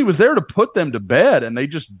opportunity was there to put them to bed, and they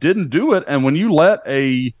just didn't do it. And when you let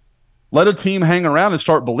a team hang around and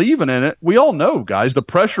start believing in it, we all know, guys, the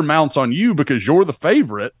pressure mounts on you because you're the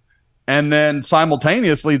favorite, and then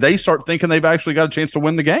simultaneously they start thinking they've actually got a chance to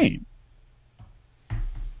win the game.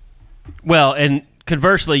 Well, and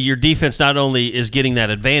conversely, your defense not only is getting that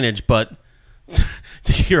advantage, but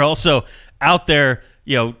you're also out there,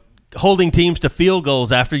 holding teams to field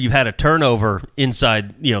goals after you've had a turnover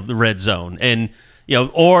inside, the red zone. And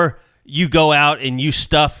or you go out and you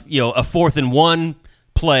stuff, a 4th and 1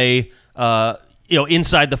 play,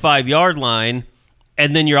 inside the 5-yard line,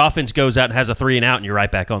 and then your offense goes out and has a 3 and out, and you're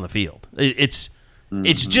right back on the field. It's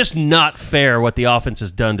just not fair what the offense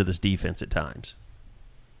has done to this defense at times.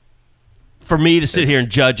 For me to sit here and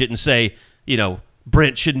judge it and say,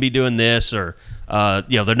 Brent shouldn't be doing this, or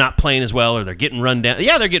they're not playing as well, or they're getting run down.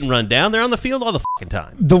 Yeah, they're getting run down. They're on the field all the fucking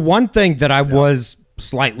time. The one thing that I was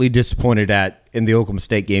slightly disappointed at in the Oklahoma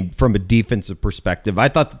State game from a defensive perspective, I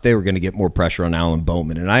thought that they were going to get more pressure on Alan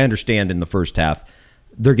Bowman, and I understand in the first half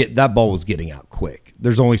that ball was getting out quick.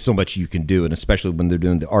 There's only so much you can do, and especially when they're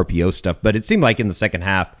doing the RPO stuff. But it seemed like in the second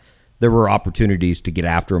half there were opportunities to get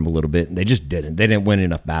after him a little bit, and they just didn't. They didn't win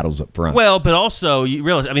enough battles up front. Well, but also you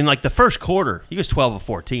realize, like the first quarter, he was 12 of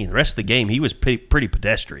 14. The rest of the game, he was pretty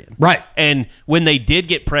pedestrian. Right. And when they did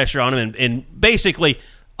get pressure on him, and basically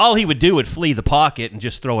all he would do would flee the pocket and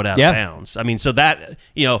just throw it out of bounds. I mean, so that,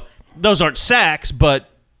 those aren't sacks, but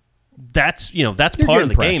that's part of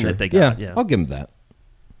the game that they got. Yeah, I'll give them that.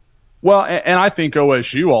 Well, and I think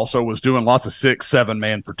OSU also was doing lots of 6-7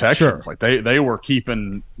 man protections. Sure. Like they were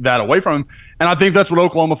keeping that away from him. And I think that's what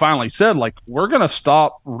Oklahoma finally said. Like, we're going to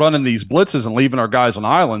stop running these blitzes and leaving our guys on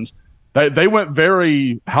islands. They went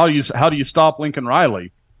very, how do you stop Lincoln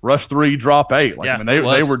Riley? Rush 3, drop 8. Like,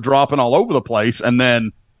 they were dropping all over the place. And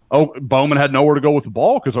then Bowman had nowhere to go with the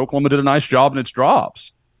ball because Oklahoma did a nice job in its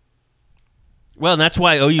drops. Well, and that's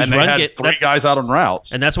why OU's and they had three guys out on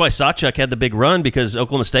routes. And that's why Sawchuk had the big run, because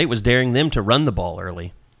Oklahoma State was daring them to run the ball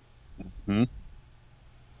early. Mm-hmm.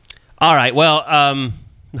 All right, well,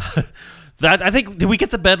 I think, did we get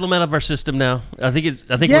the Bedlam out of our system now? I think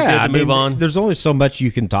we're good to move on. There's only so much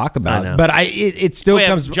you can talk about, but it still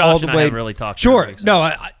comes Josh all the and way. I haven't really talked. Sure, early,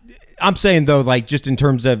 so. I'm saying though, like just in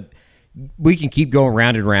terms of, we can keep going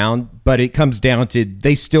round and round, but it comes down to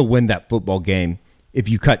they still win that football game if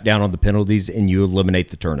you cut down on the penalties and you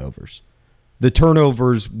eliminate the turnovers. The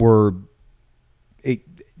turnovers were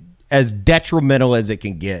as detrimental as it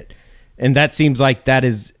can get. And that seems like that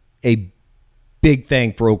is a big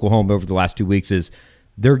thing for Oklahoma over the last 2 weeks, is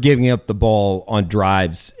they're giving up the ball on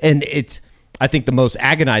drives. And I think the most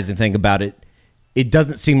agonizing thing about it it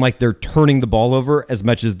doesn't seem like they're turning the ball over as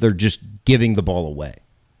much as they're just giving the ball away.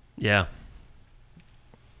 Yeah.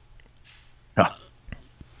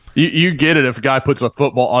 You get it if a guy puts a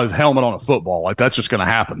football on his helmet on a football. Like, that's just going to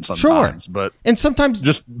happen sometimes. Sure. But and sometimes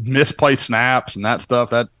just misplaced snaps and that stuff,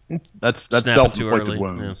 that's self-inflicted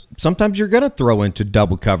wounds. Yeah. Sometimes you're going to throw into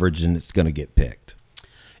double coverage and it's going to get picked.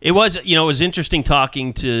 It was interesting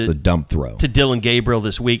talking to It's a dump throw. to Dylan Gabriel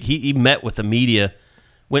this week. He met with the media,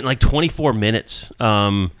 went like 24 minutes.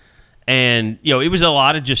 And it was a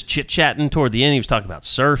lot of just chit-chatting toward the end. He was talking about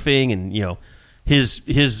surfing and,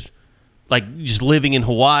 his like just living in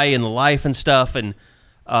Hawaii and the life and stuff. And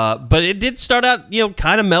but it did start out,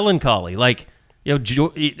 kind of melancholy. Like, I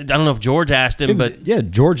don't know if George asked him, but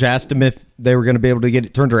George asked him if they were going to be able to get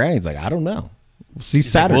it turned around. He's like, I don't know. We'll see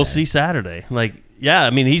Saturday. We'll see Saturday. Like, yeah,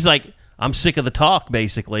 I mean, he's like, I'm sick of the talk,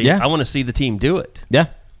 basically. Yeah. I want to see the team do it. Yeah,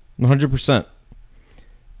 100%.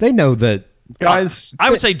 They know that. Guys,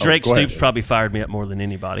 I would say Drake go ahead. Stoops probably fired me up more than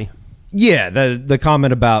anybody. Yeah, the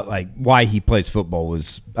comment about like why he plays football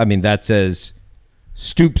was, I mean, that's as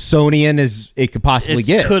Stoopsonian as it could possibly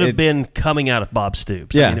get. Could have been coming out of Bob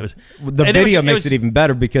Stoops. Yeah, I mean, it was the video makes it even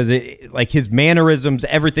better because it like his mannerisms,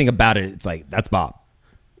 everything about it. It's like that's Bob.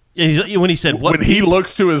 When he said what when he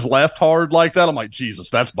looks to his left hard like that, I'm like, Jesus,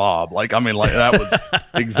 that's Bob. Like, I mean, like that was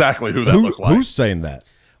exactly who that looked like. Who's saying that?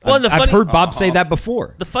 Well, I've heard Bob say that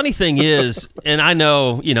before. The funny thing is, and I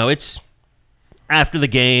know, it's after the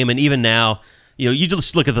game, and even now, you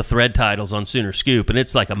just look at the thread titles on Sooner Scoop, and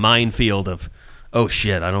it's like a minefield of, oh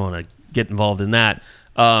shit, I don't want to get involved in that.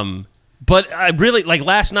 But I really like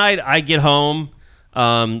last night. I get home.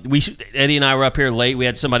 Eddie and I were up here late. We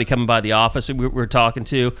had somebody coming by the office, and we were talking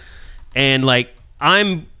to, and like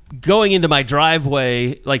I'm going into my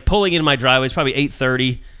driveway, like pulling into my driveway. It's probably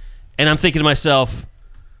 8:30, and I'm thinking to myself,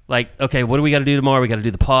 like, okay, what do we got to do tomorrow? We got to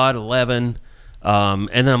do the pod 11. And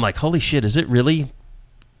then I'm like, holy shit, is it really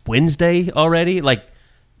Wednesday already? Like,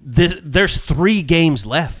 there's 3 games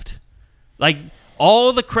left. Like,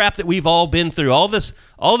 all the crap that we've all been through, all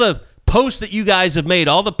the posts that you guys have made,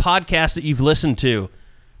 all the podcasts that you've listened to,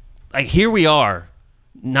 like, here we are,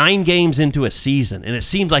 9 games into a season, and it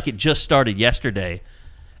seems like it just started yesterday.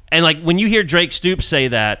 And, like, when you hear Drake Stoops say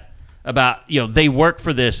that, about they work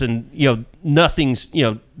for this and nothing's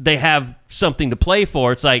they have something to play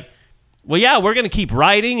for, it's like, well, yeah, we're going to keep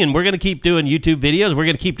writing and we're going to keep doing YouTube videos, we're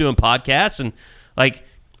going to keep doing podcasts, and like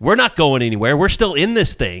we're not going anywhere, we're still in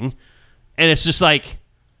this thing. And it's just like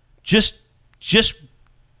just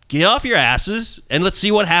get off your asses and let's see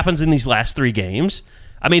what happens in these last 3 games.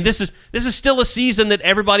 I mean, this is still a season that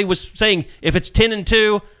everybody was saying if it's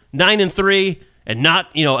 10-2, 9-3 and not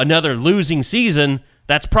another losing season,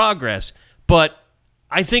 that's progress. But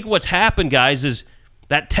I think what's happened, guys, is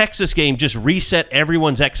that Texas game just reset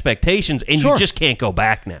everyone's expectations, and you just can't go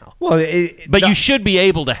back now. Well, you should be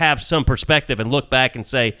able to have some perspective and look back and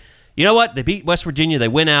say, you know what? They beat West Virginia. They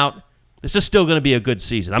went out. This is still going to be a good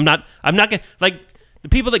season. I'm not going to, like, the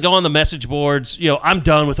people that go on the message boards, I'm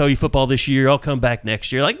done with OU football this year. I'll come back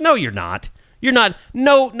next year. Like, no, you're not. You're not.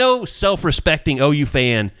 No self-respecting OU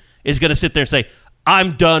fan is going to sit there and say,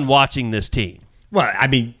 I'm done watching this team. Well, I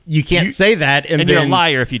mean, you can't say that, and then, you're a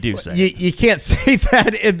liar if you do say it. You can't say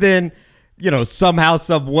that, and then somehow,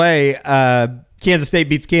 some way, Kansas State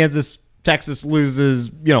beats Kansas, Texas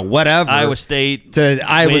loses, whatever. Iowa State to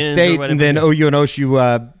Iowa State, and then OU and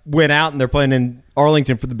OSU went out, and they're playing in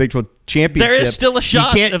Arlington for the Big 12 championship. There is still a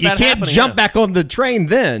shot. You can't jump back on the train.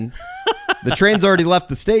 Then the train's already left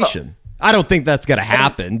the station. I don't think that's going to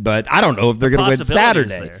happen, but I don't know if they're going to win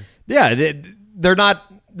Saturday. Yeah, they're not.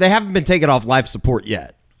 They haven't been taken off life support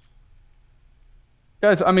yet.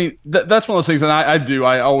 Guys, I mean, that's one of those things, and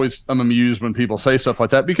I always am amused when people say stuff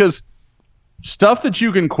like that, because stuff that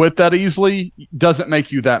you can quit that easily doesn't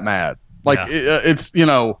make you that mad. Like, it's,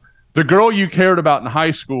 the girl you cared about in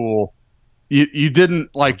high school, you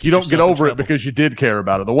didn't, like, you don't get over it because you did care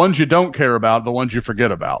about her. The ones you don't care about are the ones you forget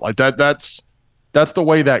about. Like, that's the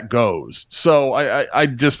way that goes. So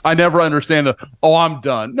I never understand I'm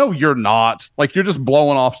done. No, you're not. Like, you're just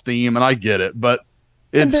blowing off steam, and I get it. But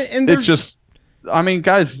it's just, I mean,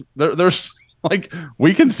 guys, there's like,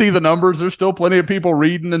 we can see the numbers. There's still plenty of people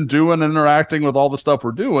reading and doing and interacting with all the stuff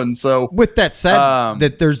we're doing. So with that said,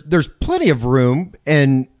 that there's plenty of room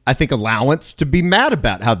and I think allowance to be mad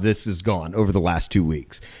about how this has gone over the last 2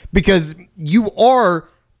 weeks, because you are,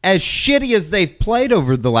 as shitty as they've played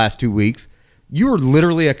over the last 2 weeks, you were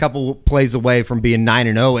literally a couple plays away from being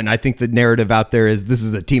 9-0, and I think the narrative out there is this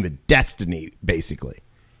is a team of destiny, basically,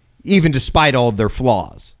 even despite all of their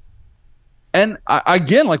flaws. And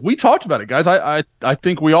again, like we talked about it, guys, I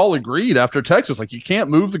think we all agreed after Texas, like you can't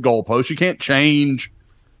move the goalpost, you can't change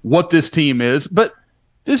what this team is, but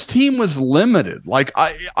this team was limited. Like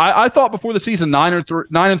I thought before the season 9-3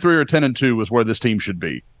 or 10-2 was where this team should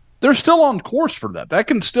be. They're still on course for that. That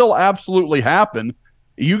can still absolutely happen.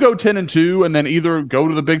 You go 10-2 and then either go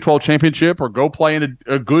to the Big 12 championship or go play in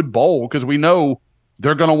a good bowl, because we know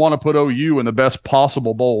they're going to want to put OU in the best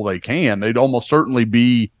possible bowl they can. They'd almost certainly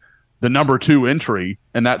be the number 2 entry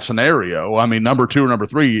in that scenario. I mean, number 2 or number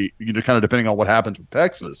 3, kind of depending on what happens with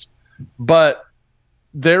Texas. But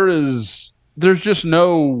there's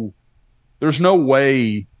no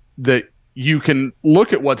way that you can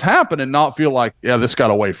look at what's happened and not feel like, yeah, this got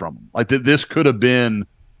away from them. Like this could have been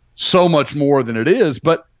so much more than it is.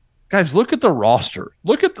 But guys, look at the roster.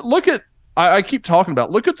 Look at I keep talking about,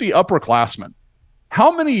 look at the upperclassmen. How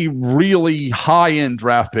many really high-end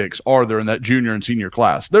draft picks are there in that junior and senior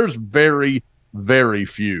class? There's very, very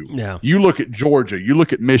few. Yeah. You look at Georgia, you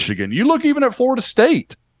look at Michigan, you look even at Florida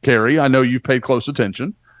State, Carey. I know you've paid close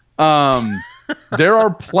attention. There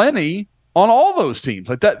are plenty on all those teams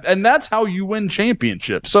like that, and that's how you win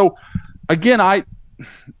championships. So, again, I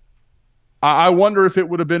wonder if it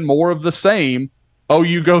would have been more of the same.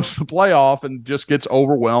 OU goes to the playoff and just gets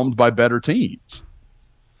overwhelmed by better teams.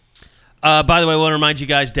 By the way, I want to remind you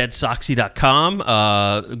guys, deadsoxy.com,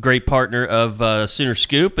 a great partner of Sooner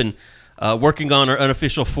Scoop, and working on our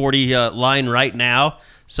unofficial 40 line right now.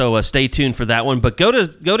 So stay tuned for that one. But go to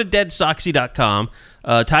deadsoxy.com,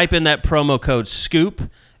 type in that promo code SCOOP,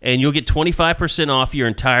 and you'll get 25% off your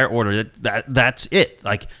entire order. That's it.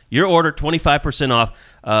 Like your order, 25%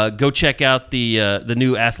 off. Go check out the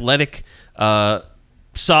new athletic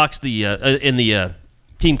socks, in the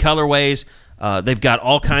team colorways. They've got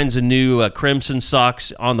all kinds of new crimson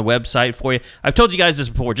socks on the website for you. I've told you guys this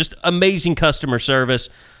before. Just amazing customer service.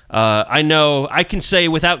 I know I can say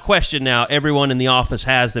without question now everyone in the office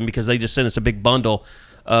has them because they just sent us a big bundle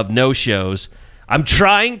of no-shows. I'm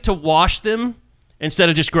trying to wash them instead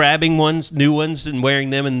of just grabbing new ones and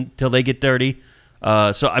wearing them until they get dirty.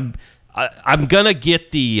 So I'm gonna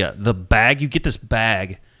get the bag. You get this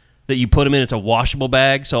bag that you put them in. It's a washable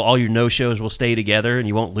bag, so all your no-shows will stay together and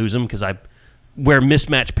you won't lose them, because I wear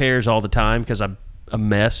mismatched pairs all the time because I'm a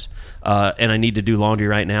mess, and I need to do laundry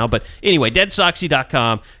right now. But anyway,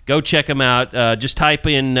 deadsoxy.com. Go check them out. Just type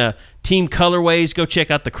in team colorways. Go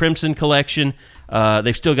check out the Crimson collection.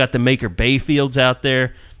 They've still got the Maker Bayfields out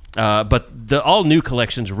there. But the all-new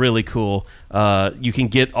collection's really cool. You can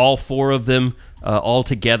get all 4 of them all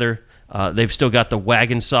together. They've still got the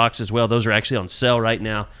wagon socks as well. Those are actually on sale right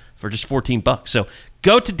now for just $14. So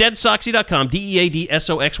go to deadsoxy.com,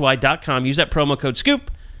 deadsoxy.com. Use that promo code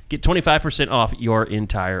SCOOP. Get 25% off your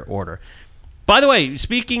entire order. By the way,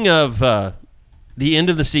 speaking of the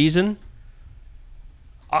end of the season,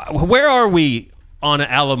 where are we on an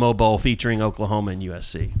Alamo Bowl featuring Oklahoma and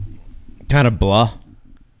USC? Kind of blah.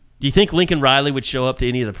 Do you think Lincoln Riley would show up to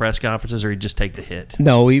any of the press conferences, or he'd just take the hit?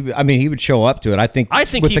 No, he would show up to it. I think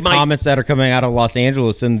with the comments that are coming out of Los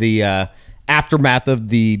Angeles in the aftermath of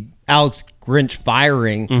the Alex Grinch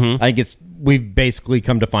firing, I think we've basically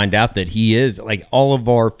come to find out that he is, like, all of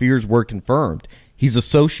our fears were confirmed. He's a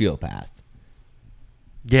sociopath.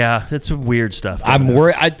 Yeah, that's some weird stuff. I'm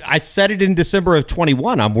worried. I said it in December of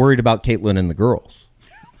 21. I'm worried about Caitlin and the girls.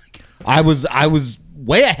 I was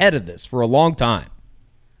way ahead of this for a long time.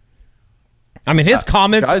 I mean, his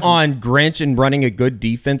comments on Grinch and running a good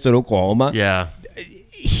defense at Oklahoma. Yeah,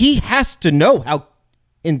 he has to know how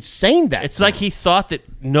insane that it's like. He thought that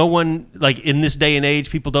no one, like, in this day and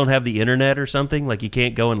age, people don't have the internet or something. Like, you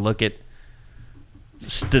can't go and look at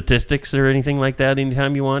statistics or anything like that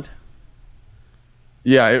anytime you want.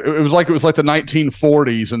 Yeah, it was like the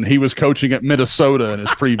 1940s, and he was coaching at Minnesota in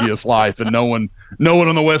his previous life, and no one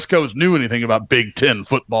on the West Coast knew anything about Big Ten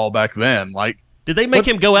football back then. Like, did they make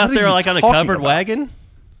him go out there like on a covered wagon?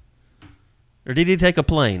 Or did he take a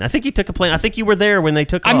plane? I think he took a plane. I think you were there when they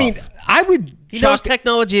took off. I mean, I would... He knows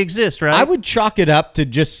technology exists, right? I would chalk it up to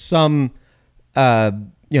just some,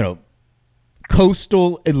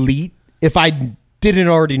 coastal elite if I didn't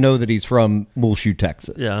already know that he's from Muleshoe,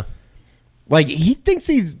 Texas. Yeah. Like, he thinks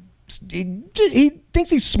he thinks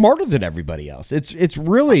he's smarter than everybody else. It's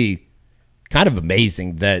really kind of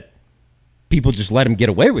amazing that people just let him get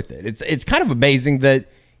away with it. It's kind of amazing that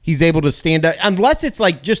he's able to stand up, unless it's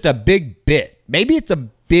like just a big bit. Maybe it's a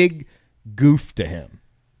big goof to him.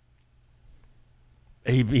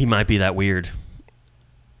 He might be that weird.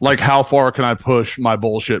 Like, how far can I push my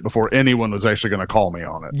bullshit before anyone was actually going to call me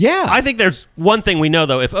on it? Yeah. I think there's one thing we know,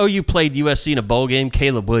 though. If OU played USC in a bowl game,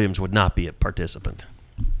 Caleb Williams would not be a participant.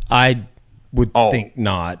 I would think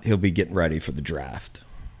not. He'll be getting ready for the draft.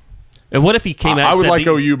 And what if he came out? I would like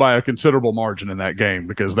OU by a considerable margin in that game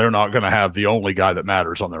because they're not going to have the only guy that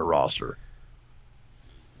matters on their roster.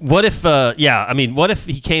 What if? What if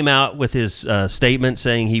he came out with his statement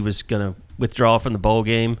saying he was going to withdraw from the bowl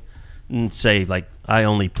game and say, like, I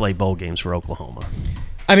only play bowl games for Oklahoma?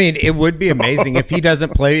 I mean, it would be amazing if he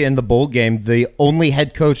doesn't play in the bowl game. The only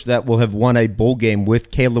head coach that will have won a bowl game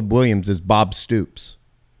with Caleb Williams is Bob Stoops.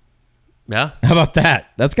 Yeah. How about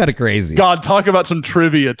that? That's kind of crazy. God, talk about some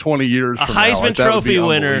trivia 20 years from now. Heisman Trophy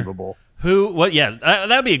winner.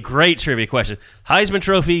 That'd be a great trivia question. Heisman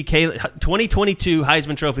Trophy, 2022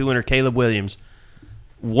 Heisman Trophy winner Caleb Williams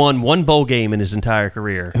won one bowl game in his entire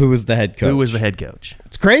career. Who was the head coach?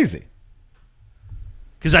 It's crazy.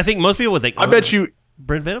 Because I think most people would think, I bet you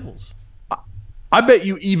Brent Venables. I bet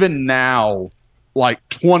you even now, like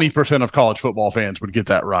 20% of college football fans would get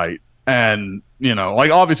that right. And, like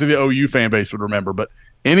obviously the OU fan base would remember, but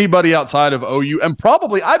anybody outside of OU, and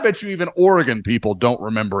probably I bet you even Oregon people don't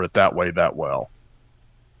remember it that way that well.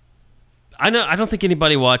 I don't think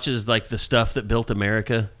anybody watches like the stuff that built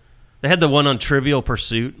America. They had the one on Trivial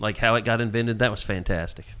Pursuit, like how it got invented. That was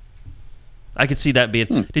fantastic. I could see that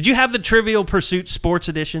being. Did you have the Trivial Pursuit Sports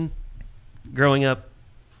Edition growing up?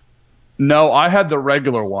 No, I had the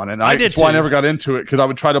regular one, and that's why I never got into it because I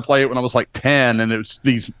would try to play it when I was like 10, and it was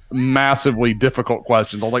these massively difficult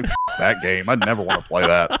questions. I was like, that game, I'd never want to play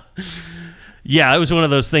that. Yeah, it was one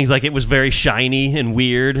of those things, like it was very shiny and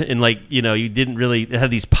weird, and like, you didn't really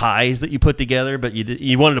have these pies that you put together, but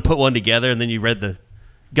you wanted to put one together, and then you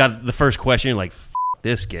got the first question, you're like,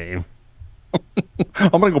 this game. I'm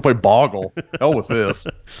going to go play Boggle. Hell with this.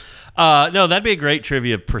 No, that'd be a great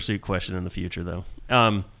Trivia Pursuit question in the future, though.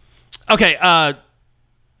 Okay,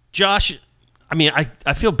 Josh,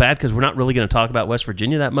 I feel bad because we're not really going to talk about West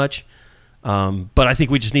Virginia that much, but I think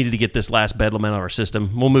we just needed to get this last Bedlam out of our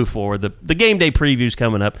system. We'll move forward. The game day preview's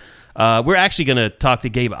coming up. We're actually going to talk to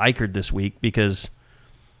Gabe Eichert this week because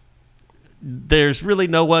there's really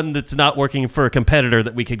no one that's not working for a competitor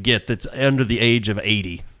that we could get that's under the age of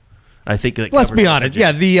 80. I think. Let's be honest.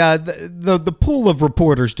 Yeah, the pool of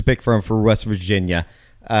reporters to pick from for West Virginia,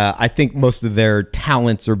 I think most of their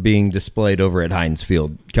talents are being displayed over at Heinz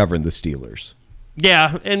Field covering the Steelers.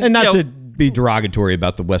 Yeah, and not to be derogatory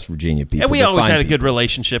about the West Virginia people. And we always had a good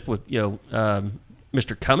relationship with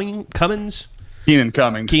Mr. Cummins. Keenan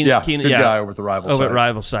Cummings. Good guy over at the rival site. Over at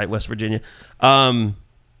rival site, West Virginia.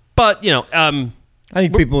 But I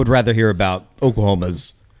think people would rather hear about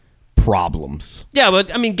Oklahoma's problems. Yeah, but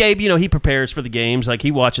Gabe, he prepares for the games. Like he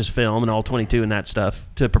watches film and all 22 and that stuff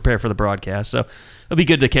to prepare for the broadcast. So it'll be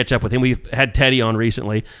good to catch up with him. We've had Teddy on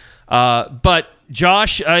recently. But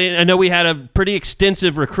Josh, I know we had a pretty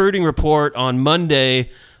extensive recruiting report on Monday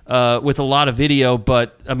with a lot of video,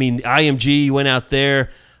 but IMG went out there.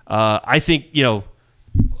 I think,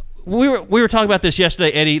 we were talking about this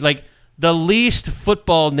yesterday, Eddie, like the least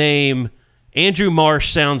football name, Andrew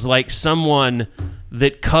Marsh sounds like someone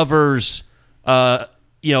that covers, a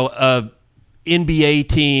NBA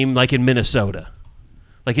team like in Minnesota.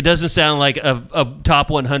 Like it doesn't sound like a top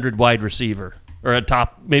 100 wide receiver or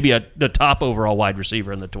the top overall wide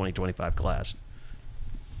receiver in the 2025 class.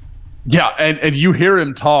 Yeah, and you hear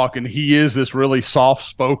him talk, and he is this really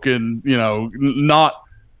soft-spoken, not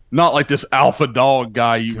like this alpha dog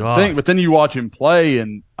guy you would think, but then you watch him play,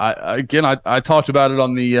 and I talked about it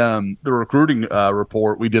on the recruiting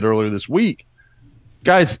report we did earlier this week.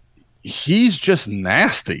 Guys, he's just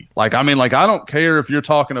nasty. I don't care if you're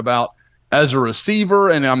talking about as a receiver,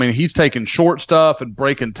 and he's taking short stuff and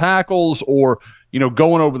breaking tackles or,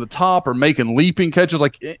 going over the top or making leaping catches.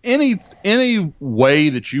 Like any way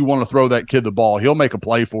that you want to throw that kid the ball, he'll make a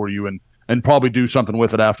play for you and probably do something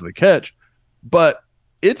with it after the catch. But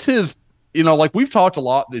it's his, like we've talked a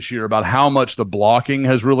lot this year about how much the blocking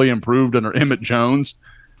has really improved under Emmett Jones.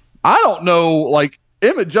 I don't know,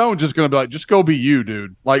 Emmett Jones is going to be like, just go be you,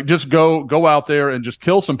 dude. Just go out there and just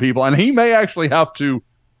kill some people. And he may actually have to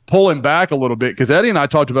pull him back a little bit because Eddie and I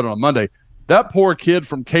talked about it on Monday. That poor kid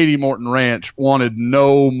from Katie Morton Ranch wanted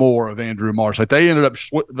no more of Andrew Marsh. They ended up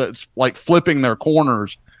flipping their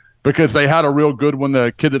corners because they had a real good one,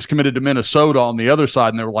 the kid that's committed to Minnesota on the other side.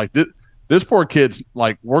 And they were like, this poor kid's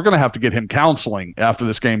we're going to have to get him counseling after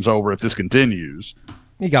this game's over if this continues.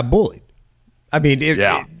 He got bullied.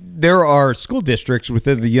 There are school districts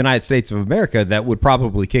within the United States of America that would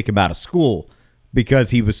probably kick him out of school because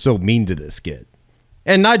he was so mean to this kid.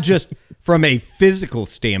 And not just from a physical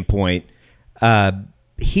standpoint,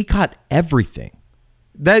 he caught everything.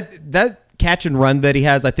 That catch and run that he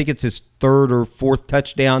has, I think it's his third or fourth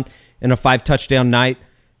touchdown in a 5-touchdown night.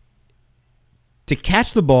 to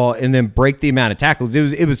catch the ball and then break the amount of tackles.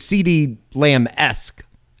 It was CD Lamb-esque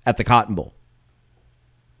at the Cotton Bowl.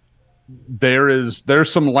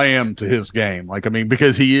 There's some Lamb to his game. Like, I mean,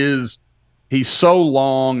 because he's so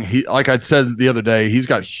long. He, like I said the other day, he's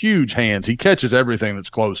got huge hands. He catches everything that's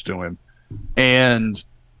close to him. And,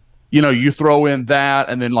 you know, you throw in that,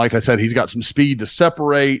 and then, like I said, he's got some speed to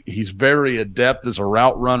separate. He's very adept as a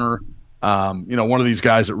route runner. You know, one of these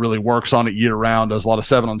guys that really works on it year round, does a lot of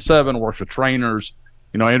 7-on-7, works with trainers.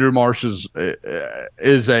 You know, Andrew Marsh is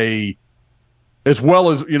as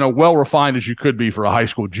well as, you know, well refined as you could be for a high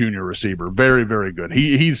school junior receiver. Very, very good.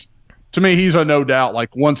 He's to me, he's a no doubt,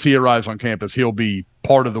 like, once he arrives on campus, he'll be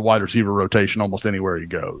part of the wide receiver rotation almost anywhere he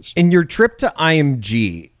goes. In your trip to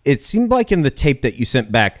IMG, it seemed like in the tape that you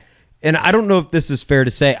sent back, and I don't know if this is fair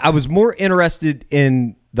to say, I was more interested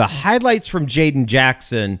in the highlights from Jaden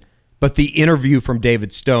Jackson, but the interview from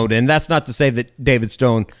David Stone. And that's not to say that David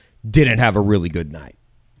Stone didn't have a really good night.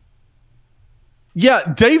 Yeah,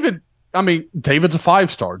 David's a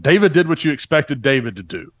 5-star. David did what you expected David to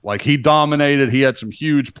do. Like, he dominated. He had some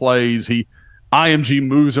huge plays. IMG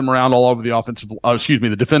moves him around all over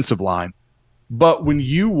the defensive line. But when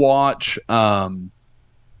you watch,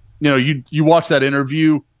 you watch that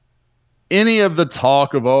interview, any of the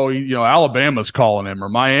talk of, Alabama's calling him or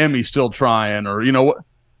Miami's still trying, or, you know what,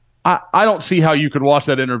 I don't see how you could watch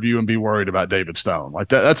that interview and be worried about David Stone. Like,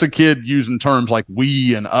 that's a kid using terms like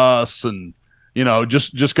we and us and, you know,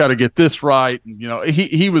 just got to get this right. And, you know,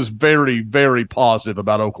 he was very, very positive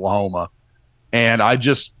about Oklahoma. And I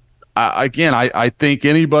think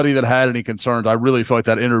anybody that had any concerns, I really feel like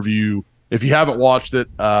that interview, if you haven't watched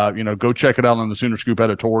it, go check it out on the Sooner Scoop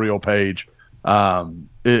editorial page.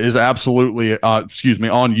 Is absolutely, on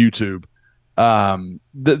YouTube.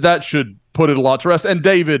 That should put it a lot to rest. And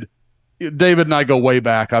David and I go way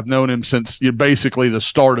back. I've known him since basically the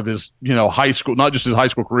start of his, high school, not just his high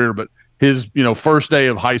school career, but his, first day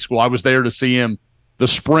of high school. I was there to see him the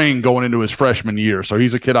spring going into his freshman year. So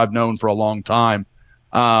he's a kid I've known for a long time.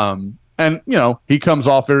 And, he comes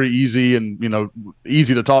off very easy and,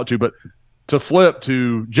 easy to talk to. But to flip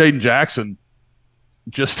to Jaden Jackson,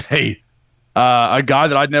 just a guy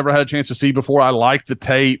that I'd never had a chance to see before. I liked the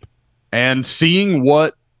tape, and seeing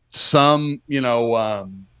what some,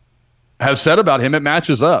 have said about him, it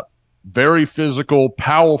matches up. Very physical,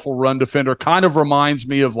 powerful run defender. Kind of reminds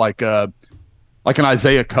me of like an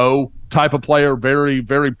Isaiah Coe type of player. Very,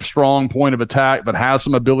 very strong point of attack, but has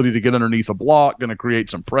some ability to get underneath a block, going to create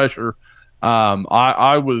some pressure.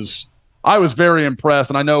 I was very impressed,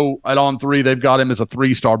 and I know at On 3 they've got him as a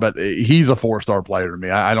 3-star, but he's a 4-star player to me.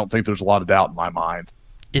 I don't think there's a lot of doubt in my mind.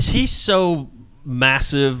 Is he so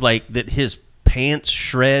massive, like, that his pants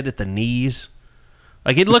shred at the knees?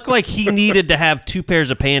 Like, it looked like he needed to have 2 pairs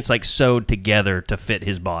of pants, like, sewed together to fit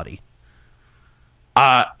his body.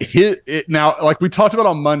 Now, like we talked about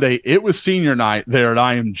on Monday, it was senior night there at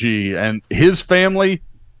IMG, and his family,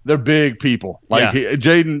 they're big people. Like, yeah.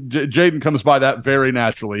 Jaden comes by that very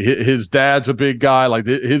naturally. His dad's a big guy. Like,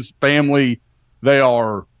 his family, they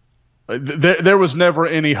are. There was never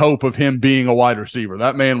any hope of him being a wide receiver.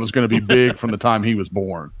 That man was going to be big from the time he was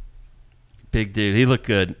born. Big dude. He looked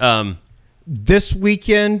good. This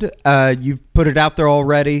weekend, you've put it out there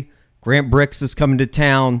already. Grant Brix is coming to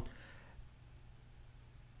town.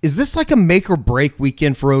 Is this like a make or break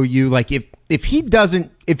weekend for OU? Like, if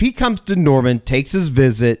he comes to Norman, takes his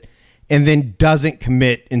visit, and then doesn't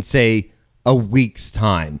commit in, say, a week's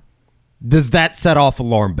time, does that set off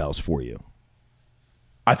alarm bells for you?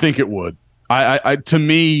 I think it would. To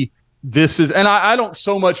me, this is, and I don't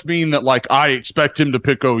so much mean that, like, I expect him to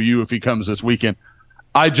pick OU if he comes this weekend.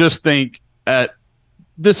 I just think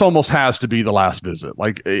this almost has to be the last visit.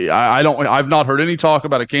 Like, I've not heard any talk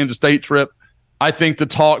about a Kansas State trip. I think the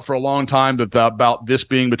talk for a long time about this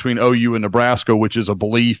being between OU and Nebraska, which is a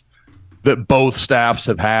belief that both staffs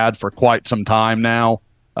have had for quite some time now.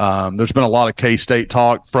 There's been a lot of K-State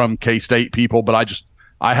talk from K-State people, but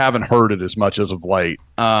I haven't heard it as much as of late.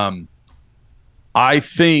 I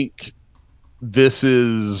think this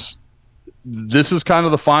is kind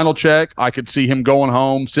of the final check. I could see him going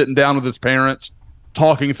home, sitting down with his parents,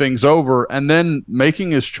 talking things over, and then making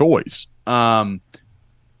his choice.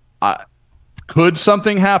 Could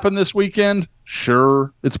something happen this weekend?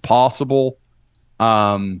 Sure, it's possible.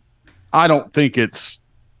 I don't think it's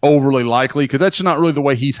overly likely because that's not really the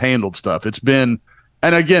way he's handled stuff. It's been,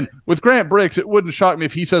 and again, with Grant Brix, it wouldn't shock me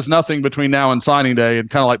if he says nothing between now and signing day and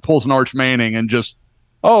kind of like pulls an Arch Manning and just,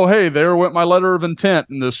 oh, hey, there went my letter of intent,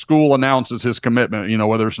 and the school announces his commitment,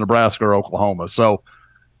 whether it's Nebraska or Oklahoma. So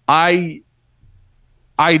I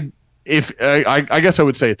guess I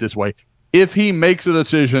would say it this way. If he makes a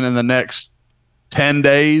decision in the next 10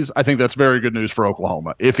 days, I think that's very good news for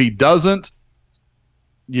Oklahoma. If he doesn't,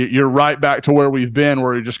 you're right back to where we've been,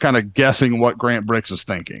 where you're just kind of guessing what Grant Brix is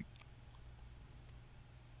thinking.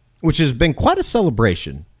 Which has been quite a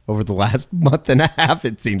celebration over the last month and a half,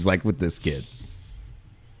 it seems like, with this kid.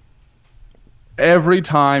 Every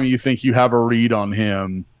time you think you have a read on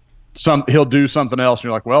him, he'll do something else, and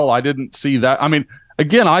you're like, well, I didn't see that. I mean,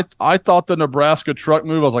 again, I thought the Nebraska truck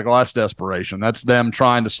move, I was like, well, that's desperation. That's them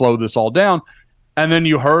trying to slow this all down. And then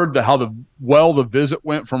you heard how the visit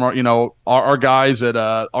went from our guys at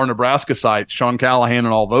our Nebraska site, Sean Callahan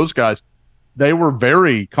and all those guys. They were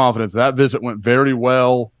very confident that visit went very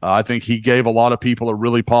well. I think he gave a lot of people a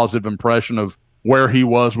really positive impression of where he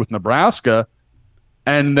was with Nebraska.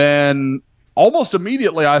 And then almost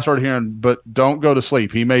immediately I started hearing, but don't go to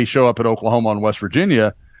sleep. He may show up at Oklahoma and West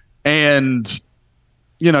Virginia. And,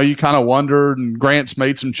 you kind of wondered, and Grant's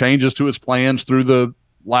made some changes to his plans through the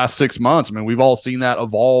last 6 months. I mean, we've all seen that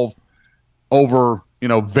evolve over,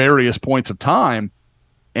 various points of time.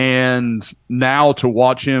 And now to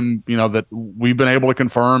watch him, that we've been able to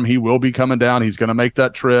confirm he will be coming down. He's going to make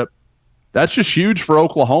that trip. That's just huge for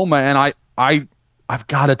Oklahoma. And I've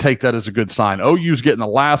got to take that as a good sign. OU's getting the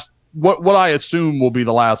last, what I assume will be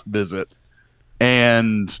the last visit.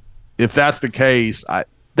 And if that's the case,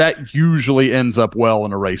 that usually ends up well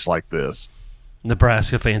in a race like this.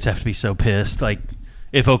 Nebraska fans have to be so pissed. Like,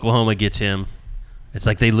 if Oklahoma gets him, it's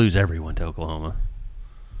like they lose everyone to Oklahoma.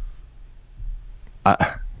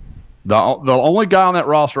 The only guy on that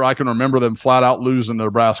roster I can remember them flat out losing to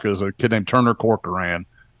Nebraska is a kid named Turner Corcoran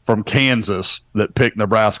from Kansas that picked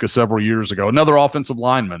Nebraska several years ago. Another offensive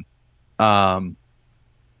lineman,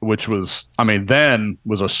 which was, then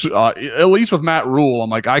was at least with Matt Rule, I'm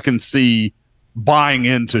like, I can see buying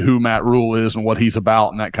into who Matt Rule is and what he's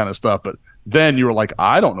about and that kind of stuff. But then you were like,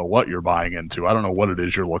 I don't know what you're buying into. I don't know what it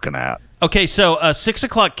is you're looking at. Okay, so 6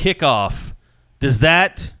 o'clock kickoff, is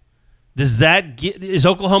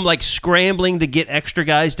Oklahoma like scrambling to get extra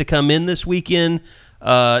guys to come in this weekend,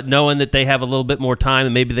 knowing that they have a little bit more time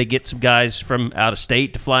and maybe they get some guys from out of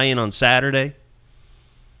state to fly in on Saturday?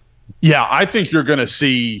 Yeah, I think you're going to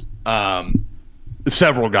see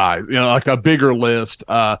several guys, like a bigger list.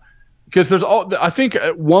 Because I think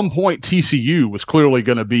at one point TCU was clearly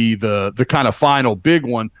going to be the kind of final big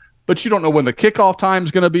one, but you don't know when the kickoff time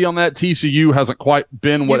is going to be on that. TCU hasn't quite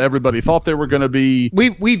been what everybody thought they were going to be.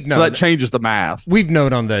 We've known, so that changes the math. We've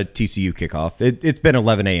known on the TCU kickoff. It's been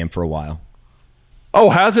 11 a.m. for a while. Oh,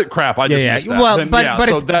 has it? Crap! I just missed that. Well, then,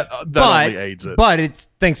 so that only aids it. But it's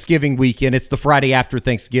Thanksgiving weekend. It's the Friday after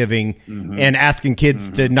Thanksgiving, and asking kids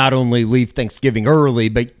to not only leave Thanksgiving early,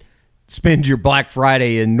 but spend your Black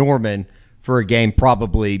Friday in Norman for a game,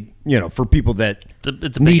 probably, for people that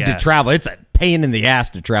it's a need to travel. It's a pain in the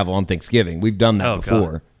ass to travel on Thanksgiving. We've done that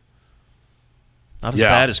before. God. Not as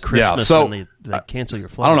bad as Christmas when they cancel your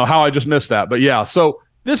flight. I don't know how I just missed that, but yeah. So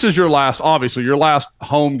this is your last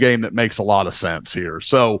home game that makes a lot of sense here.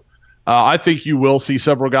 So I think you will see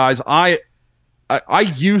several guys. I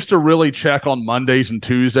used to really check on Mondays and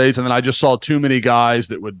Tuesdays, and then I just saw too many guys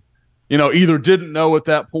that would, either didn't know at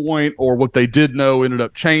that point or what they did know ended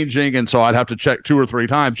up changing, and so I'd have to check 2 or 3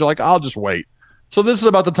 times. You're like, I'll just wait. So this is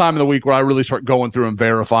about the time of the week where I really start going through and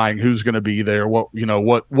verifying who's going to be there, what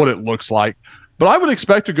it looks like. But I would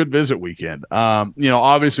expect a good visit weekend.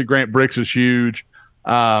 Obviously Grant Brix is huge.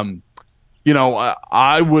 I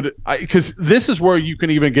would, because this is where you can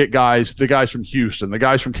even get the guys from Houston, the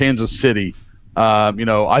guys from Kansas City,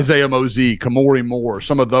 Isaiah Mosey, Kamori Moore,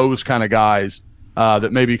 some of those kind of guys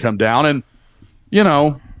that maybe come down. And,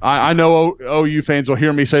 I know OU fans will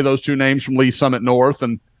hear me say those 2 names from Lee Summit North.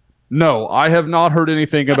 And no, I have not heard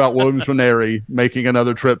anything about Williams-Nwaneri making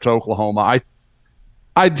another trip to Oklahoma.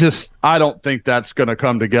 I don't think that's going to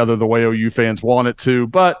come together the way OU fans want it to,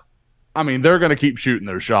 but they're going to keep shooting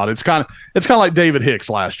their shot. It's kind of like David Hicks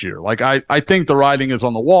last year. Like I think the writing is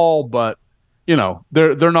on the wall, but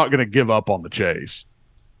they're not going to give up on the chase.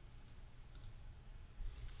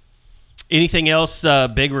 Anything else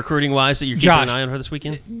big recruiting-wise that you're keeping an eye on for this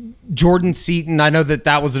weekend? Jordan Seaton, I know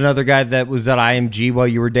that was another guy that was at IMG while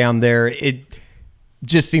you were down there. It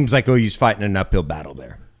just seems like OU's fighting an uphill battle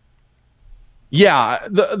there. Yeah,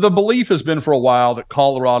 the belief has been for a while that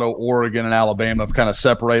Colorado, Oregon, and Alabama have kind of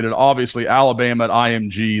separated. Obviously, Alabama at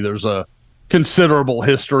IMG, there's a considerable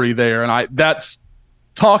history there, and that's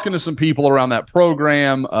talking to some people around that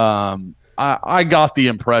program. I got the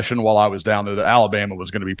impression while I was down there that Alabama was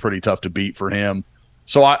going to be pretty tough to beat for him.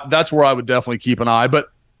 So that's where I would definitely keep an eye. But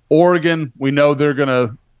Oregon, we know they're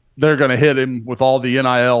gonna hit him with all the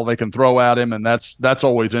NIL they can throw at him, and that's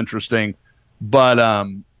always interesting. But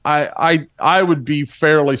I would be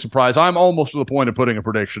fairly surprised. I'm almost to the point of putting a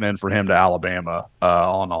prediction in for him to Alabama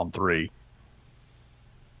on 3.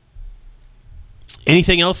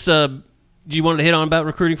 Anything else do you want to hit on about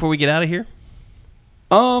recruiting before we get out of here?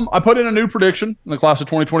 I put in a new prediction in the class of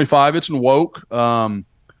 2025. It's in Woke. One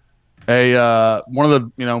of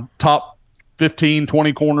the top 15,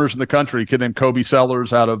 20 corners in the country, a kid named Kobe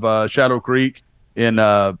Sellers out of Shadow Creek in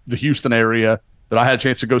the Houston area that I had a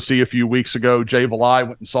chance to go see a few weeks ago. Jay Valai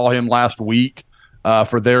went and saw him last week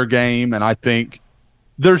for their game, and I think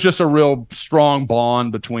there's just a real strong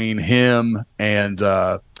bond between him and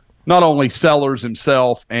not only Sellers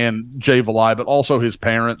himself and Jay Valai, but also his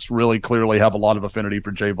parents really clearly have a lot of affinity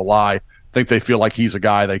for Jay Valai. I think they feel like he's a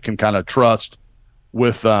guy they can kind of trust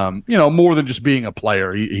with, more than just being a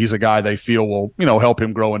player. He's a guy they feel will, help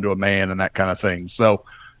him grow into a man and that kind of thing. So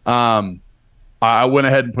I went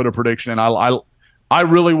ahead and put a prediction in. I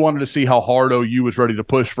really wanted to see how hard OU was ready to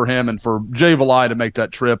push for him, and for Jay Valai to make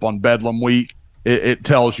that trip on Bedlam week, it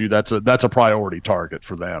tells you that's a priority target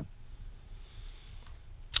for them.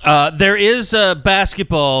 There is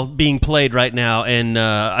basketball being played right now, and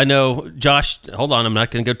I know, Josh, hold on, I'm not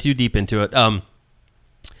going to go too deep into it.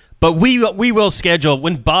 But we will schedule,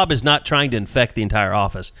 when Bob is not trying to infect the entire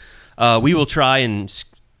office, we will try and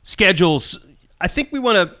schedule. I think we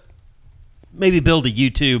want to maybe build a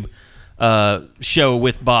YouTube show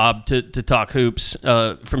with Bob to talk hoops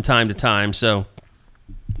from time to time. So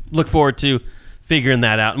look forward to figuring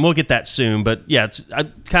that out, and we'll get that soon. But yeah, it's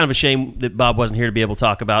kind of a shame that Bob wasn't here to be able to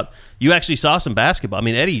talk about. You actually saw some basketball. I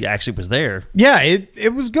mean, Eddie actually was there. Yeah,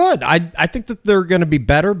 it was good. I think that they're going to be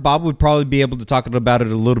better. Bob would probably be able to talk about it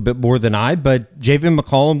a little bit more than I, but Javion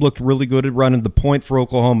McCollum looked really good at running the point for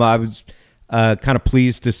Oklahoma. I was kind of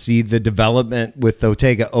pleased to see the development with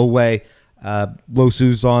Otega Owe. Los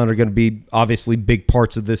Uzon are going to be obviously big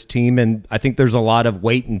parts of this team, and I think there's a lot of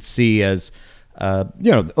wait and see as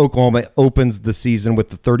Oklahoma opens the season with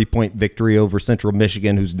the 30-point victory over Central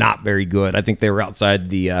Michigan, who's not very good. I think they were outside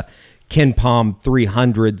the Ken Palm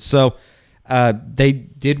 300. So they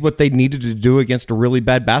did what they needed to do against a really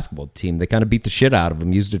bad basketball team. They kind of beat the shit out of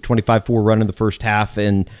them, used a 25-4 run in the first half,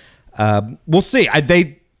 and we'll see.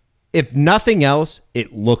 If nothing else,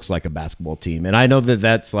 it looks like a basketball team. And I know that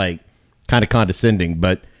that's like kind of condescending,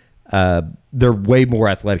 but they're way more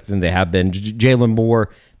athletic than they have been. Jalen Moore,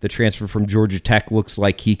 the transfer from Georgia Tech, looks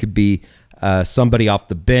like he could be somebody off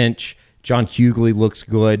the bench. John Hughley looks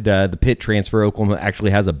good. The Pitt transfer, Oklahoma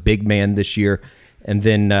actually has a big man this year. And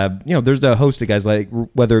then, there's a host of guys, like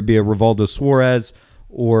whether it be a Rivaldo Suarez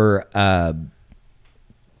or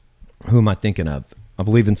who am I thinking of? I'm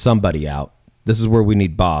leaving somebody out. This is where we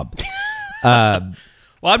need Bob.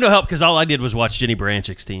 Well, I'm no help because all I did was watch Jenny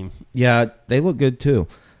Branchick's team. Yeah, they look good too.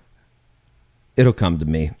 It'll come to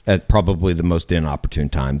me at probably the most inopportune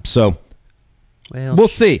time. So we'll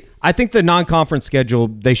see. I think the non-conference schedule,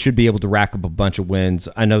 they should be able to rack up a bunch of wins.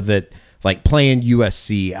 I know that like playing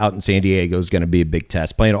USC out in San Diego is going to be a big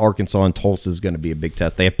test. Playing Arkansas and Tulsa is going to be a big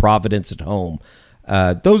test. They have Providence at home.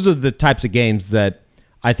 Those are the types of games that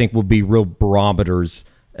I think will be real barometers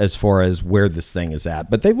as far as where this thing is at.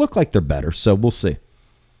 But they look like they're better, so we'll see.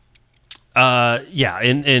 Yeah,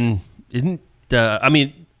 and I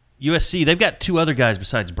mean, USC, they've got two other guys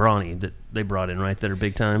besides Bronny that they brought in, right, that are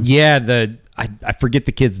big time? Yeah, I forget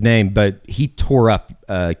the kid's name, but he tore up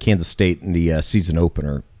Kansas State in the season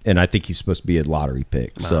opener, and I think he's supposed to be a lottery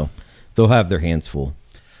pick. Wow. So they'll have their hands full.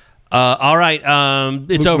 All right,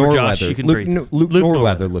 it's Luke over, Norweather. Josh. You can breathe. Luke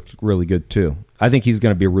Norweather looked really good, too. I think he's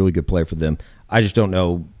going to be a really good player for them. I just don't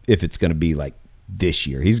know if it's going to be like this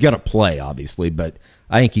year. He's going to play, obviously, but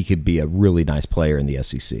I think he could be a really nice player in the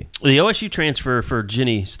SEC. The OSU transfer for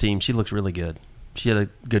Jenny's team, she looks really good. She had a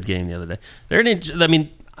good game the other day. I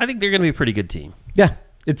think they're going to be a pretty good team. Yeah.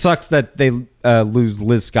 It sucks that they lose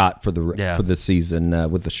Liz Scott for the season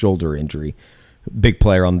with the shoulder injury. Big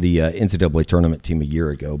player on the NCAA tournament team a year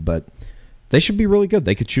ago, but they should be really good.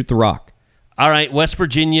 They could shoot the rock. All right, West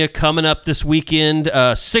Virginia coming up this weekend.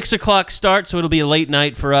 6 o'clock start, so it'll be a late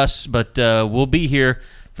night for us, but we'll be here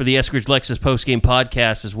for the Eskridge Lexus postgame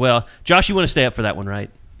podcast as well. Josh, you want to stay up for that one, right?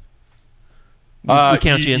 We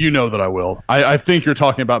count you in. You know that I will. I think you're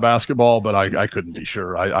talking about basketball, but I couldn't be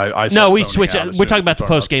sure. We switch. We're talking about the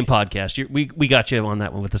postgame podcast. We got you on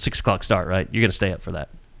that one with the 6 o'clock start, right? You're going to stay up for that.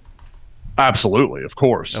 Absolutely, of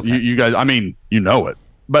course. Okay. You guys, I mean, you know it.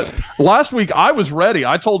 But last week I was ready.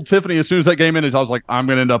 I told Tiffany as soon as that game ended, I was like, I'm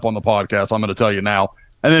going to end up on the podcast. I'm going to tell you now.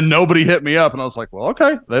 And then nobody hit me up, and I was like, well,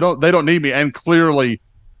 okay, they don't need me. And clearly,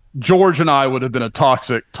 George and I would have been a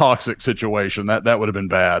toxic situation. That would have been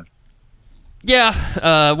bad.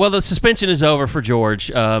 Yeah. Well, the suspension is over for George.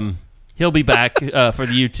 He'll He'll be back for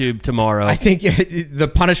the YouTube tomorrow. I think the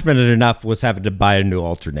punishment enough was having to buy a new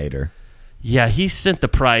alternator. Yeah, he sent the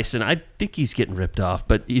price, and I think he's getting ripped off,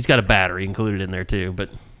 but he's got a battery included in there too. But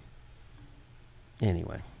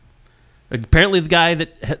anyway, apparently the guy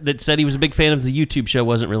that said he was a big fan of the YouTube show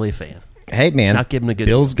wasn't really a fan. Hey, man, not giving a good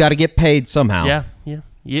bills got to get paid somehow. Yeah.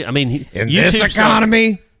 I mean, in this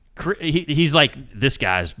economy, he's like, this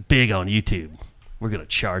guy's big on YouTube. We're gonna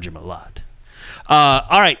charge him a lot.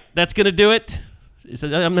 All right, that's gonna do it. I'm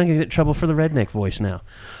not going to get in trouble for the redneck voice now.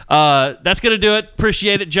 That's going to do it.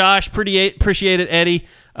 Appreciate it, Josh. Appreciate it, Eddie.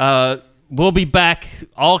 We'll be back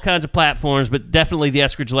all kinds of platforms, but definitely the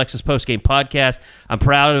Eskridge Lexus postgame podcast. I'm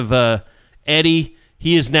proud of Eddie.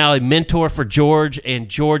 He is now a mentor for George, and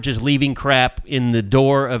George is leaving crap in the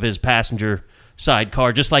door of his passenger side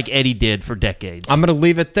car, just like Eddie did for decades. I'm going to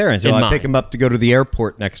leave it there until I pick him up to go to the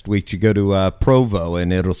airport next week to go to Provo,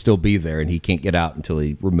 and it'll still be there, and he can't get out until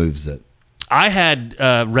he removes it. I had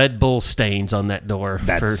Red Bull stains on that door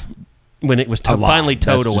when it was finally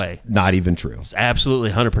towed away. Not even true. It's absolutely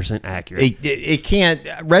 100% accurate. It can't.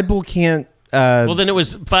 Red Bull can't. Well, then it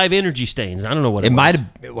was 5 energy stains. I don't know what it was. Might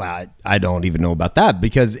have. Well, I don't even know about that,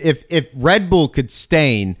 because if Red Bull could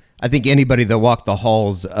stain, I think anybody that walked the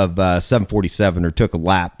halls of 747 or took a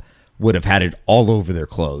lap would have had it all over their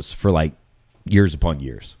clothes for like years upon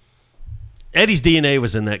years. Eddie's DNA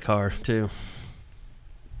was in that car too.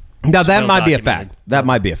 Now, that might be a fact. That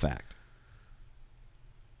might be a fact.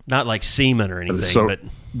 Not like semen or anything, but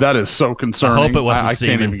that is so concerning. I hope it wasn't I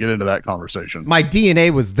semen. can't even get into that conversation. My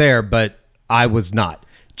DNA was there, but I was not.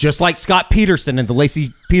 Just like Scott Peterson and the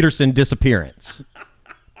Lacey Peterson disappearance,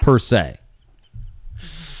 per se.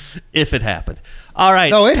 If it happened. All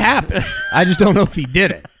right. No, it happened. I just don't know if he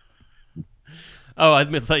did it. Oh, I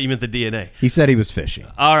thought you meant the DNA. He said he was fishing.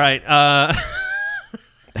 All right.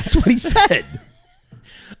 That's what he said.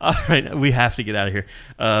 All right, we have to get out of here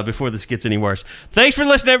before this gets any worse. Thanks for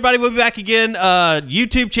listening, everybody. We'll be back again.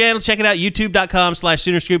 YouTube channel, check it out,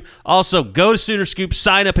 youtube.com/Soonerscoop. Also, go to Sooner Scoop,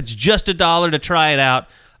 sign up. It's just $1 to try it out.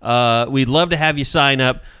 We'd love to have you sign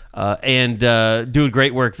up and doing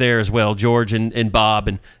great work there as well. George and Bob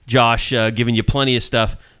and Josh giving you plenty of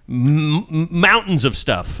stuff, mountains of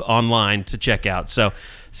stuff online to check out. So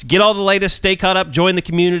get all the latest, stay caught up, join the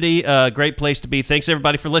community. Great place to be. Thanks,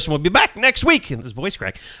 everybody, for listening. We'll be back next week, and this voice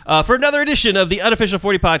crack, for another edition of the Unofficial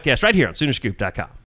 40 podcast right here on Soonerscoop.com.